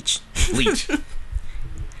 Bleach.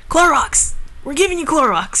 Clorox. We're giving you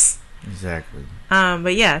Clorox. Exactly.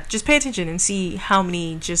 But yeah, just pay attention and see how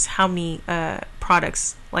many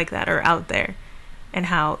products like that are out there and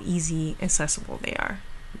how easy accessible they are.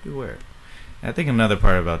 Beware. I think another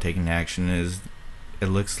part about taking action is it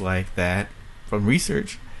looks like that from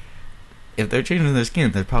research. If they're changing their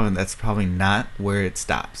skin, that's probably not where it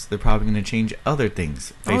stops. They're probably going to change other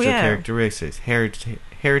things. Facial characteristics, hair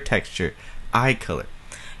texture, eye color.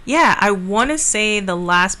 Yeah, I want to say the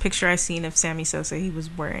last picture I seen of Sammy Sosa, he was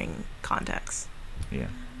wearing contacts. Yeah.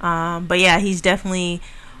 But yeah, he's definitely...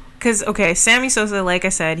 Because, okay, Sammy Sosa, like I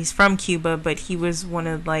said, he's from Cuba, but he was one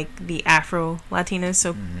of, like, the Afro-Latinos,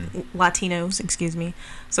 so... Latinos, excuse me.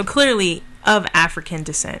 So clearly of African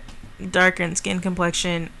descent. Darkened skin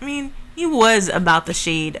complexion. I mean... He was about the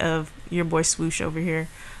shade of your boy Swoosh over here.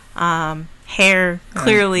 Hair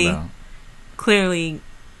clearly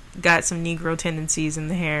got some Negro tendencies in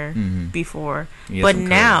the hair before, but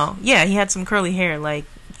now, he had some curly hair, like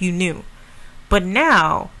you knew. But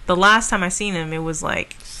now, the last time I seen him, it was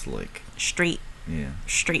like slick, straight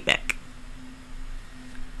back.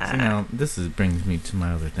 So now this brings me to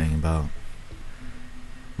my other thing about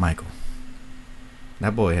Michael.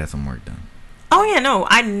 That boy had some work done. Oh yeah, no,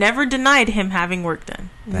 I never denied him having work done.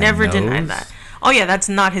 That Never nose? denied that. Oh yeah, that's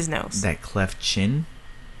not his nose. That cleft chin.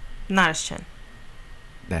 Not his chin.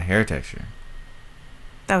 That hair texture.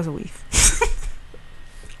 That was a weave.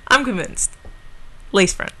 I'm convinced.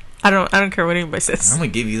 Lace front. I don't care what anybody says. I'm gonna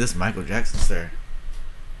give you this Michael Jackson, sir.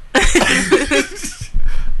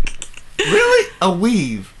 Really? A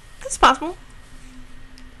weave? It's possible.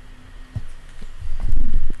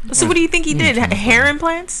 So what do you think he did? Hair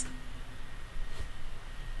implants?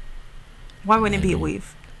 Why wouldn't it be a Maybe.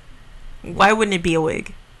 weave? Why wouldn't it be a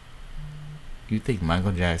wig? You think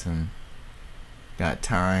Michael Jackson got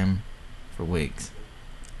time for wigs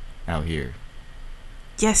out here?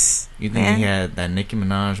 Yes. You think man. he had that Nicki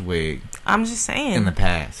Minaj wig I'm just saying. in the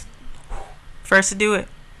past? First to do it.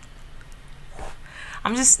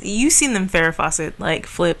 You seen them Farrah Fawcett like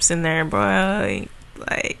flips in there, bro.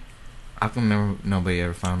 Like I can never nobody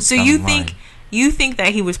ever found. so found you him think lying. you think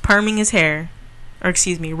that he was perming his hair, or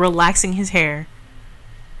excuse me, relaxing his hair.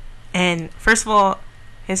 And first of all,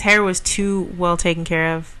 his hair was too well taken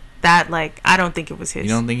care of. That like I don't think it was his. You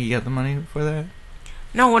don't think he got the money for that?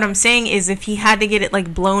 No, what I'm saying is if he had to get it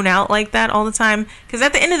like blown out like that all the time, because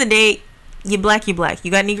at the end of the day, you black. You got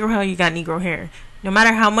Negro hair, you got Negro hair. No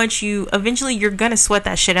matter how much eventually you're gonna sweat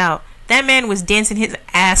that shit out. That man was dancing his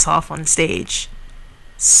ass off on stage,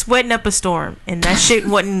 sweating up a storm, and that shit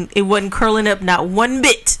wasn't curling up not one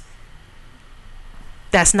bit.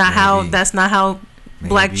 That's not how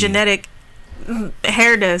black Maybe. genetic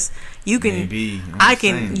hair does. You can, Maybe.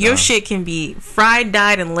 your shit can be fried,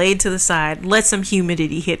 dyed, and laid to the side. Let some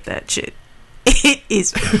humidity hit that shit. It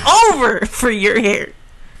is over for your hair.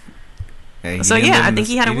 Hey, he So, didn't yeah, live I in think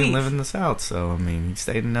he had a He didn't weave. live in the South, so I mean, he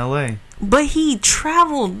stayed in L.A. But he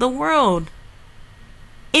traveled the world.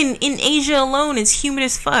 In Asia alone, it's humid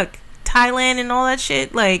as fuck. Thailand and all that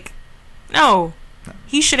shit. Like, no.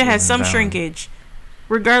 He should have had Wasn't some down. shrinkage.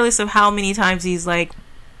 Regardless of how many times he's, like,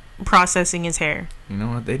 processing his hair. You know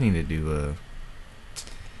what? They need to do.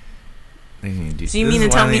 They need to do. So you this mean is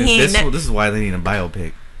to why tell me they- he ain't this, ne- this is why they need a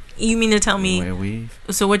biopic. You mean to tell me... Wear a weave.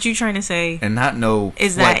 So what you trying to say And not no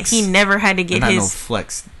is flex, that he never had to and get not no his...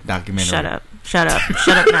 flex documentary. Shut up. Shut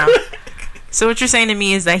up now. So what you're saying to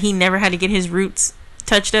me is that he never had to get his roots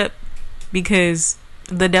touched up because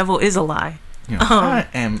the devil is a lie. You know, I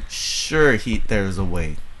am sure there's a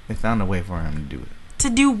way. They found a way for him to do it. To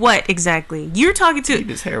do what exactly? You're talking Keep to...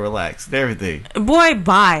 his hair relaxed and everything. Boy,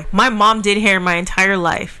 bye. My mom did hair my entire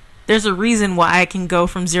life. There's a reason why I can go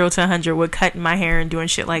from 0 to 100 with cutting my hair and doing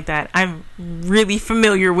shit like that. I'm really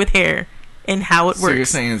familiar with hair and how it So you're works.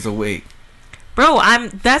 saying it's a wig? Bro,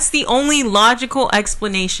 that's the only logical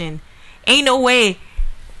explanation. Ain't no way.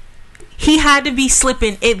 He had to be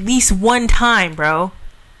slipping at least one time, bro.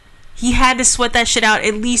 He had to sweat that shit out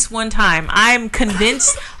at least one time. I'm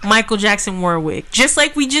convinced Michael Jackson wore a wig. Just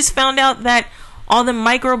like we just found out that all the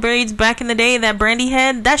micro braids back in the day that Brandy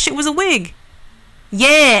had, that shit was a wig.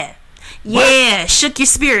 Yeah. Yeah. Shook your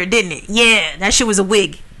spirit, didn't it? Yeah. That shit was a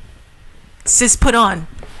wig. Sis put on.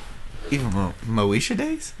 Even Moesha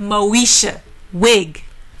days? Moesha. Wig.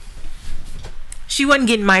 She wasn't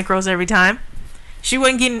getting micros every time. She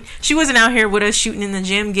wasn't out here with us shooting in the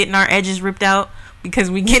gym, getting our edges ripped out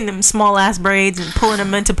because we getting them small ass braids and pulling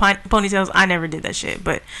them into ponytails. I never did that shit,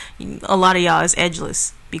 but a lot of y'all is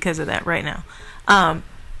edgeless because of that right now.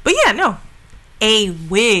 But yeah, no. A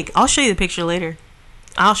wig. I'll show you the picture later.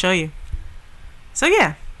 I'll show you. So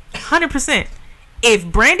yeah, 100%. If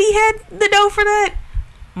Brandy had the dough for that,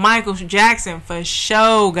 Michael Jackson for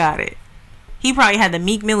sure got it. He probably had the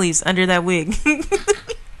Meek Millies under that wig.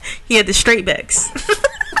 He had the straight backs.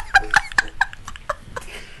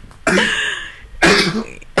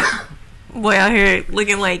 Boy out here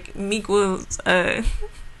looking like Meek Will's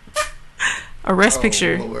arrest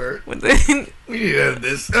picture. Lord. With the We need to have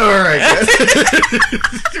this. Alright,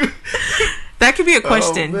 that could be a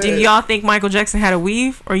question. Oh, Do man. y'all think Michael Jackson had a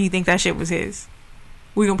weave, or you think that shit was his?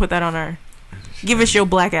 We gonna put that on our... Give us your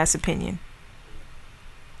black ass opinion.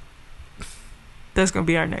 That's gonna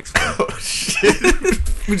be our next one. Oh, shit.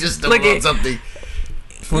 We just Look stumbled on at- something.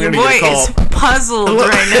 Your boy is puzzled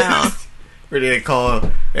right now. Ready to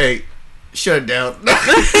call. Hey, shut it down.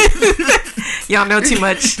 Y'all know too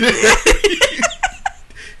much.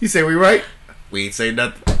 You say we right? We ain't say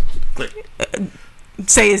nothing. Click.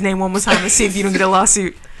 Say his name one more time and see if you don't get a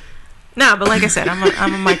lawsuit. Nah, but like I said,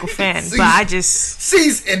 I'm a Michael fan. But I just...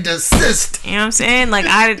 Cease and desist. You know what I'm saying?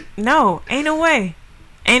 Like, no, ain't no way.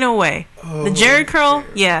 Ain't no way. The Jerry curl,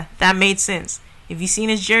 yeah, that made sense. If you seen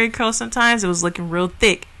his Jerry curl sometimes, it was looking real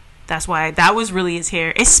thick. That's why that was really his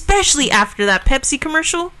hair. Especially after that Pepsi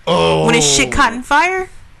commercial. Oh. When his shit caught in fire.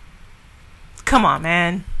 Come on,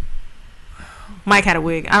 man. Mike had a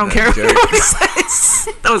wig. I don't care what jerk. it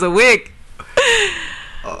says. That was a wig.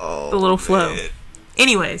 Oh, The little flow. man.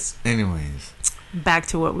 Anyways, back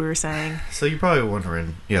to what we were saying. So you're probably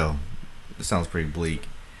wondering, yo, this sounds pretty bleak.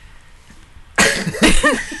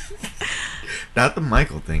 Not the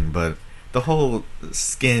Michael thing, but the whole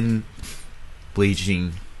skin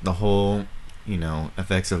bleaching, the whole,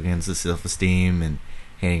 effects against the self-esteem and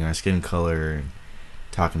hating our skin color and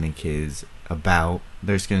talking to kids about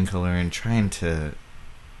their skin color and trying to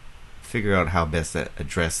figure out how best to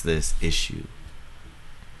address this issue.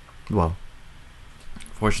 Well,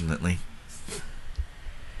 fortunately,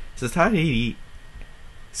 society,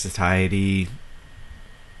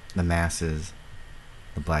 the masses,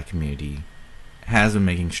 the black community has been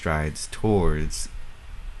making strides towards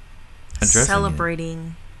addressing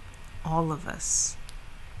celebrating all of us.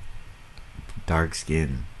 Dark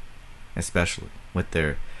skin, especially with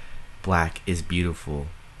their black is beautiful,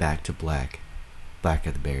 back to black are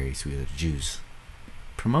the berries, sweet are the juice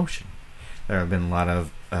promotion. There have been a lot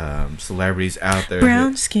of celebrities out there.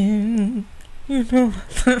 Brown skin.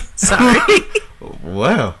 Sorry.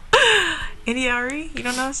 Wow. India.Arie, you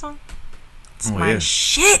don't know that song? It's Oh, my yeah.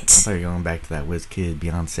 shit. I thought you were going back to that WizKid,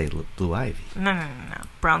 Beyonce, Blue Ivy. No.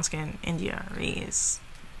 Brown skin, India.Arie is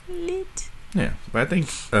lit. Yeah, but I think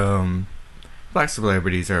black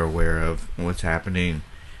celebrities are aware of what's happening.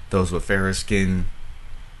 Those with fairer skin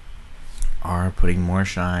are putting more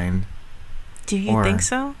shine. Do you Or think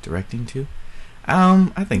so? directing to.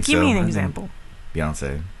 I think so. Give me an I think example.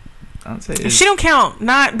 Beyonce is, She don't count.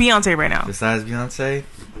 Not Beyonce right now. besides Beyonce,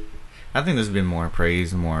 I think there's been more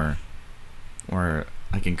praise, more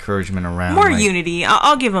like encouragement around More like, unity.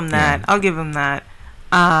 I'll give them that. Yeah. I'll give them that.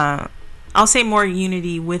 I'll say more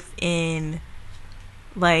unity within,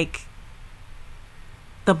 like,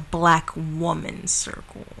 the black woman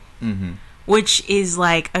circle, Mm-hmm. which is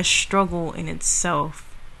like a struggle in itself.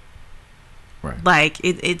 Right. Like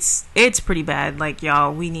it's pretty bad. Like,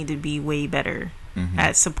 y'all, we need to be way better Mm-hmm.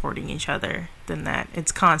 at supporting each other than that.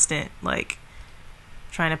 It's constant, like,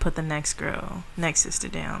 trying to put the next sister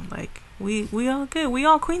down. Like, we all good. We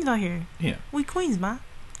all queens out here. Yeah. We queens, ma. I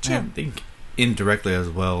Chill. think indirectly as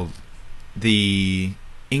well, the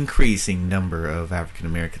increasing number of African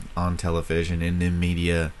Americans on television and in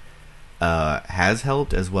media has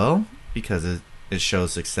helped as well, because it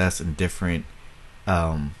shows success in different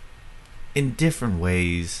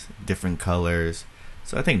ways, different colors.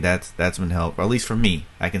 So I think that's been helped, or at least for me.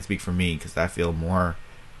 I can speak for me because I feel more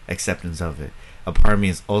acceptance of it. A part of me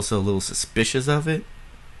is also a little suspicious of it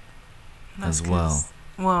as well.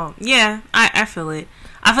 Well, yeah, I feel it.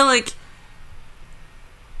 I feel like,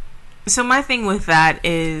 so my thing with that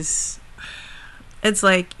is, it's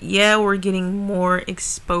like, yeah, we're getting more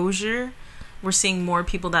exposure. We're seeing more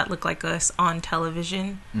people that look like us on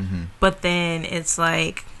television. Mm-hmm. But then it's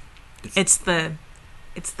like, it's the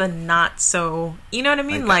not so, you know what I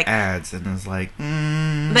mean? Like the ads, and it's like,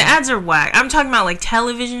 the ads are whack. I'm talking about like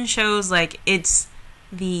television shows. Like, it's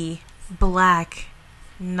the black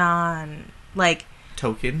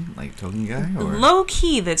token guy, or low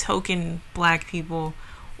key the token black people,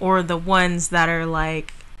 or the ones that are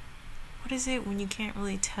like, what is it when you can't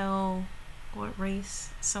really tell what race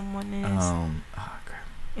someone is? oh crap,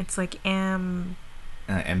 It's like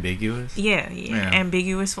ambiguous. yeah, Yeah.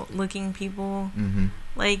 ambiguous looking people. Mm-hmm.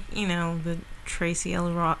 Like, the Tracy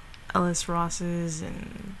Ellis Rosses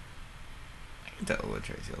and. I can tell what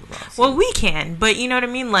Tracy Ellis Ross. Well, we can, but you know what I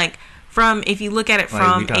mean. Like, from, if you look at it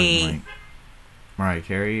from like Mariah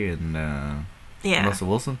Carey and yeah, Russell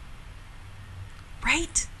Wilson.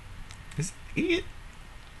 right. Is he?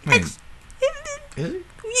 Is he?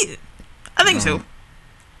 Yeah, I think so.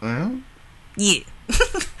 Well, Yeah.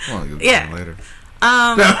 I'll get Yeah. that later.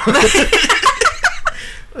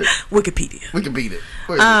 Wikipedia. We can beat it.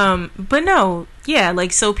 But no, yeah,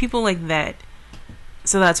 like, so people like that.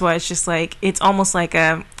 So that's why it's just like, it's almost like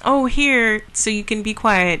here, so you can be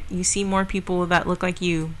quiet. You see more people that look like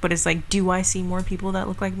you, but it's like, do I see more people that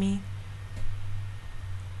look like me?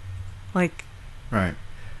 Like, Right.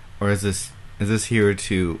 Or is this here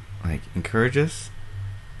to like encourage us,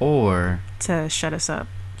 or to shut us up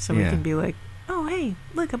so we Yeah. can be like, oh, hey,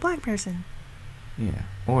 look, a black person. yeah,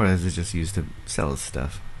 or is it just used to sell us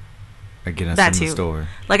stuff or get us That in the too. store?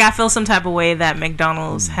 Like, I feel some type of way that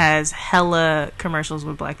McDonald's has hella commercials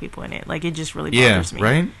with black people in it. Like, it just really bothers me.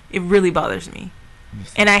 Right. It really bothers me.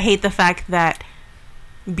 And I hate the fact that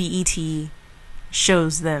BET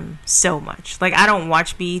shows them so much. Like, I don't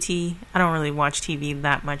watch BET. I don't really watch TV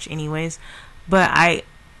that much anyways. But I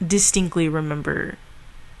distinctly remember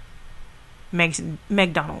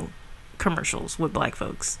McDonald's commercials with black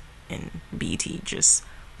folks and BT just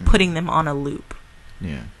putting them on a loop.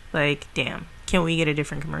 Yeah. Like, damn, can we get a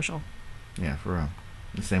different commercial? Yeah, for real.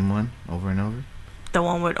 The same one over and over. The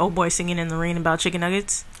one with old boy singing in the rain about chicken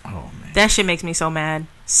nuggets. Oh man, that shit makes me so mad,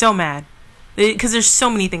 because there's so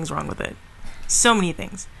many things wrong with it, so many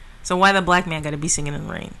things. So why the black man got to be singing in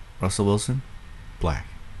the rain? Russell Wilson, black.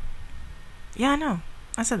 Yeah, I know.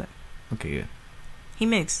 I said that. Okay, yeah. He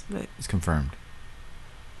mixed, but It's confirmed.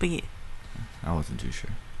 yeah. I wasn't too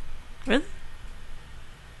sure. Really?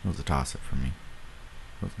 It was a toss up for me.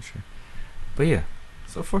 Wasn't sure. But yeah.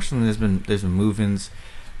 So fortunately there's been move-ins.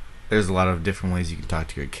 There's a lot of different ways you can talk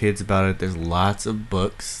to your kids about it. There's lots of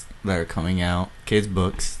books that are coming out. Kids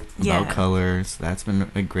books about colors. That's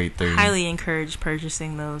been a great thing. Highly encourage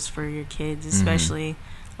purchasing those for your kids, especially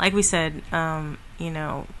like we said,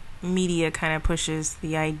 media kind of pushes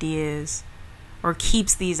the ideas or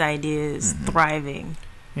keeps these ideas thriving.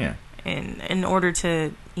 Yeah. And in order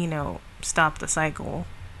to, stop the cycle.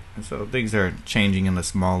 And so things are changing in a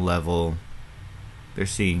small level. They're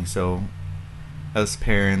seeing. So us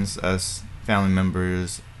parents, us family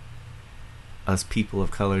members, us people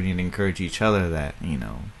of color need to encourage each other that,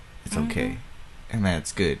 it's okay. And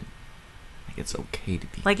that's good. Like, it's okay to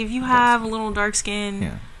be. Like, if you have little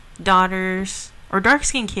dark-skinned daughters, or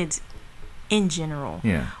dark-skinned kids in general.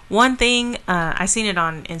 Yeah. One thing, I seen it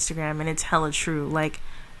on Instagram, and it's hella true. Like,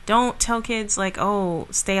 don't tell kids, like, oh,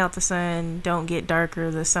 stay out the sun, don't get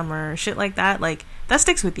darker this summer, shit like that. Like, that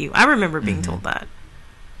sticks with you. I remember being told that.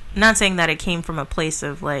 Not saying that it came from a place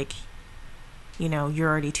of, like, you're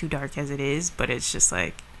already too dark as it is, but it's just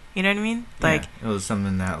like, you know what I mean? Like, it was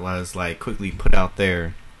something that was, like, quickly put out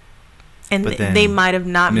there. And they might have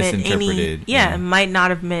not meant any... Yeah, might not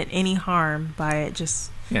have meant any harm by it, just...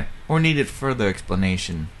 Yeah, or needed further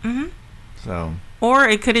explanation. So... Or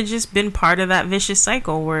it could have just been part of that vicious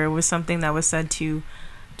cycle where it was something that was said to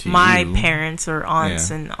my parents or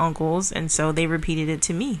aunts and uncles, and so they repeated it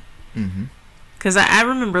to me. Because I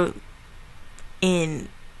remember in,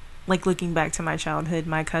 like, looking back to my childhood,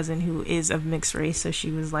 my cousin, who is of mixed race, so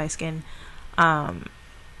she was light-skinned, I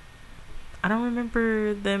don't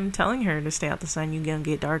remember them telling her to stay out the sun, you're gonna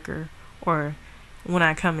get darker. Or when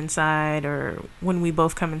I come inside, or when we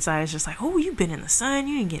both come inside, it's just like, oh, you've been in the sun,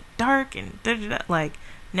 you didn't get dark, and da-da-da. Like,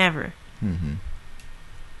 never.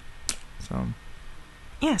 So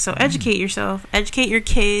yeah, so educate yourself, educate your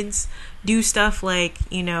kids, do stuff like,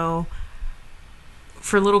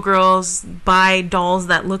 for little girls, buy dolls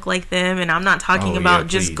that look like them. And I'm not talking about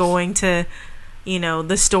just going to,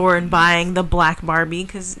 the store and buying the black Barbie,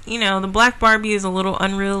 because, the black Barbie is a little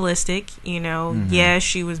unrealistic. Yeah,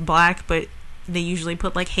 she was black, but they usually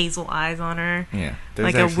put, like, hazel eyes on her. Yeah.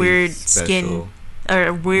 Like a weird skin or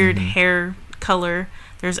a weird hair color.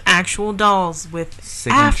 There's actual dolls with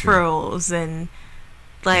afros and,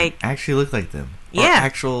 like... Actually look like them. Yeah. Or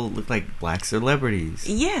actual look like black celebrities.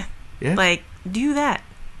 Yeah. Yeah. Like, do that.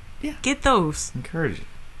 Yeah. Get those. Encourage it.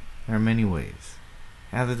 There are many ways.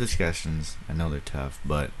 Have the discussions. I know they're tough,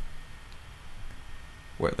 but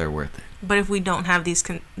they're worth it. But if we don't have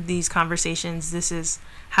these conversations, this is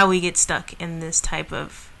how we get stuck in this type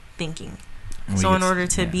of thinking. So in order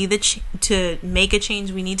to be to make a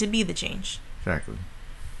change, we need to be the change. Exactly.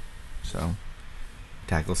 So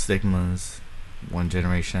tackle stigmas one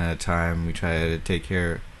generation at a time. We try to take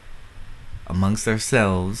care amongst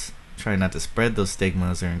ourselves. Try not to spread those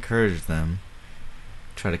stigmas or encourage them.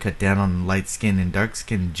 Try to cut down on light skin and dark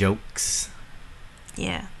skin jokes.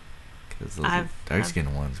 Yeah. Because those dark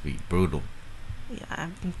skin ones be brutal. Yeah.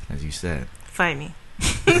 As you said. Fight me.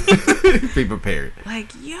 Be prepared.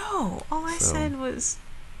 Like, yo, all I said was...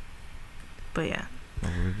 But yeah.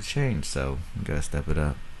 Well, we're to change, so we gotta step it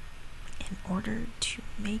up. In order to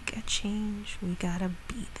make a change, we gotta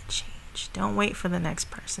be the change. Don't wait for the next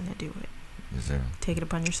person to do it. Yes, sir. Take it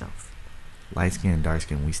upon yourself. Light skin and dark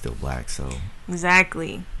skin, we still black, so...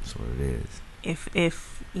 Exactly. That's what it is.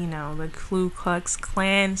 If the Ku Klux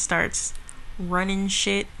Klan starts running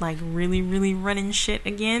shit, like really, really running shit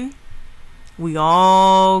again, we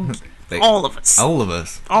all... all of us. All of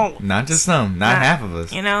us. Not just some. Not half of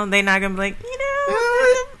us. They're not gonna be like,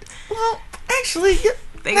 well, actually...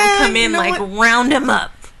 They gonna come in like, round him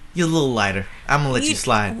up. You're a little lighter. I'm gonna let you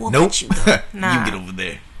slide. Nope. You get over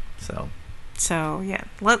there. So yeah,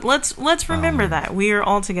 let's remember that we are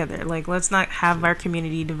all together. Like, let's not have our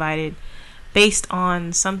community divided based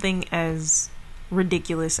on something as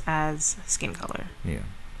ridiculous as skin color. Yeah.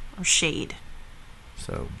 Or shade.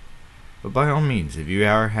 So, but by all means, if you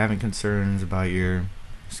are having concerns about your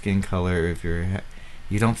skin color, if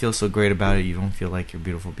you don't feel so great about it, you don't feel like you're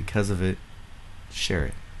beautiful because of it, share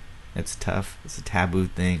it. It's tough. It's a taboo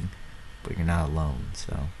thing, but you're not alone.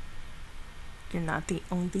 So You're not the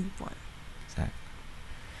only one. Exactly.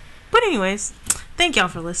 But anyways, thank y'all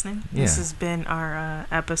for listening. Yeah. This has been our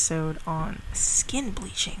episode on skin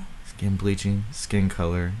bleaching. Skin bleaching, skin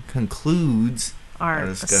color concludes Our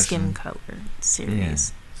discussion. skin color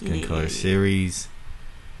series. Skin color series.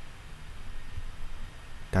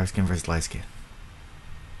 Dark skin versus light skin.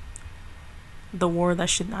 The war that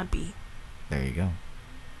should not be. There you go.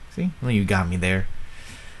 See? Well, you got me there.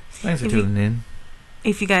 Thanks for If you- tuning in.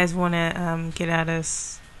 If you guys want to get at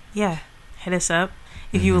us, hit us up.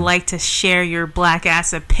 If you would Mhm. like to share your black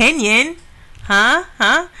ass opinion,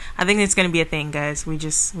 I think it's gonna be a thing, guys. We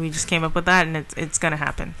just came up with that, and it's gonna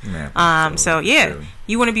happen. Yeah, So yeah, true.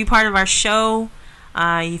 you want to be part of our show.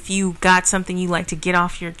 If you got something you like to get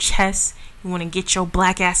off your chest, you want to get your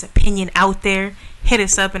black ass opinion out there, hit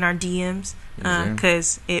us up in our DMs.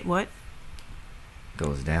 Cause it what?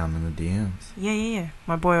 Goes down in the DMs. Yeah.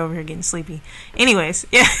 My boy over here getting sleepy. Anyways,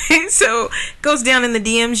 yeah. So goes down in the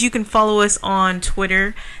DMs. You can follow us on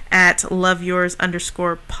Twitter at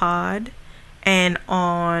loveyours_pod and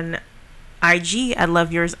on IG at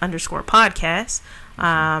loveyours_podcast.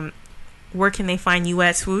 Where can they find you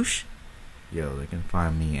at, Swoosh? Yo, they can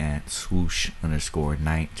find me at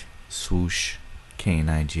swoosh_night. Swoosh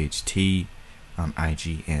KNIGHT on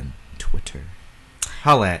IG and Twitter.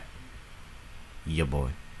 Holla at ya boy.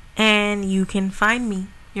 And you can find me,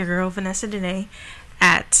 your girl Vanessa Dene,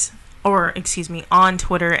 on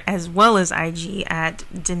Twitter as well as IG at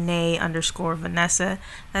Dene_Vanessa.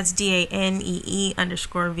 That's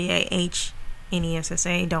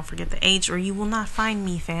DANEE_VAHNESSA. Don't forget the H, or you will not find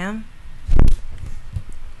me, fam.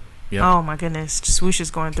 Yep. Oh my goodness, Swoosh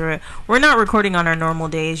is going through it. We're not recording on our normal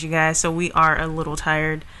days, you guys, so we are a little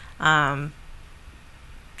tired.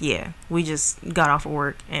 Yeah, we just got off of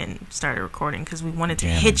work and started recording because we wanted to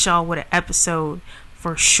hit y'all with an episode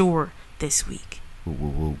for sure this week. Woo, woo,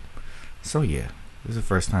 woo. So yeah, this is the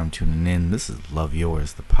first time tuning in. This is Love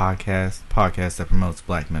Yours, the podcast that promotes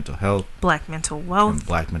black mental health, black mental wealth, and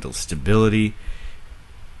black mental stability.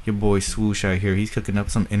 Your boy Swoosh out here, he's cooking up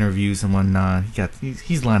some interviews and whatnot.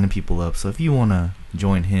 He's lining people up. So if you wanna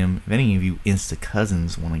join him, if any of you Insta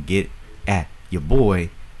cousins wanna get at your boy,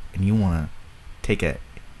 and you wanna take a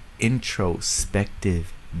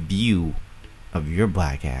introspective view of your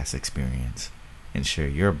black ass experience and share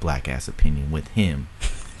your black ass opinion with him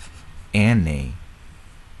and they,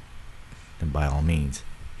 then by all means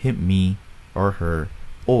hit me or her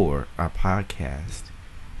or our podcast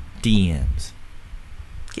DMs.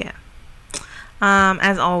 Yeah.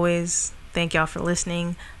 As always, thank y'all for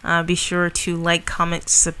listening. Be sure to like, comment,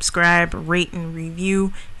 subscribe, rate, and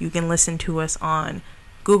review. You can listen to us on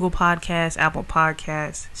Google Podcasts, Apple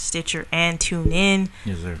Podcasts, Stitcher, and TuneIn.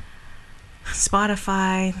 Yes, sir.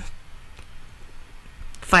 Spotify.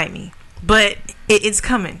 Fight me. But it's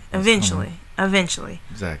coming. Eventually.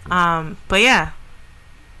 Exactly. But yeah.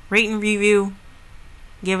 Rate and review.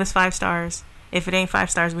 Give us 5 stars. If it ain't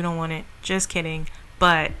 5 stars, we don't want it. Just kidding.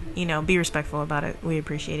 But, be respectful about it. We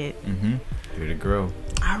appreciate it. Here to grow.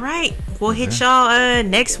 All right. We'll hit y'all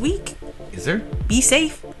next week. Is there? Be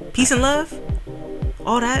safe. Peace and love.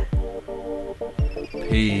 All that.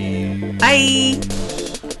 Peace. Bye.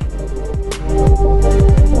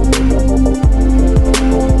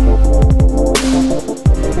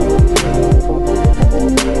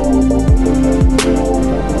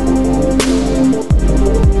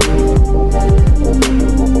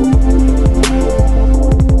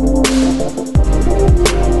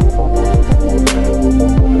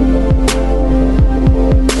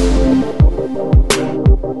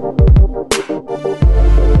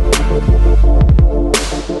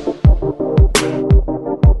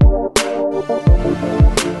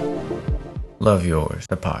 Love Yours,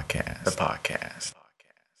 the podcast.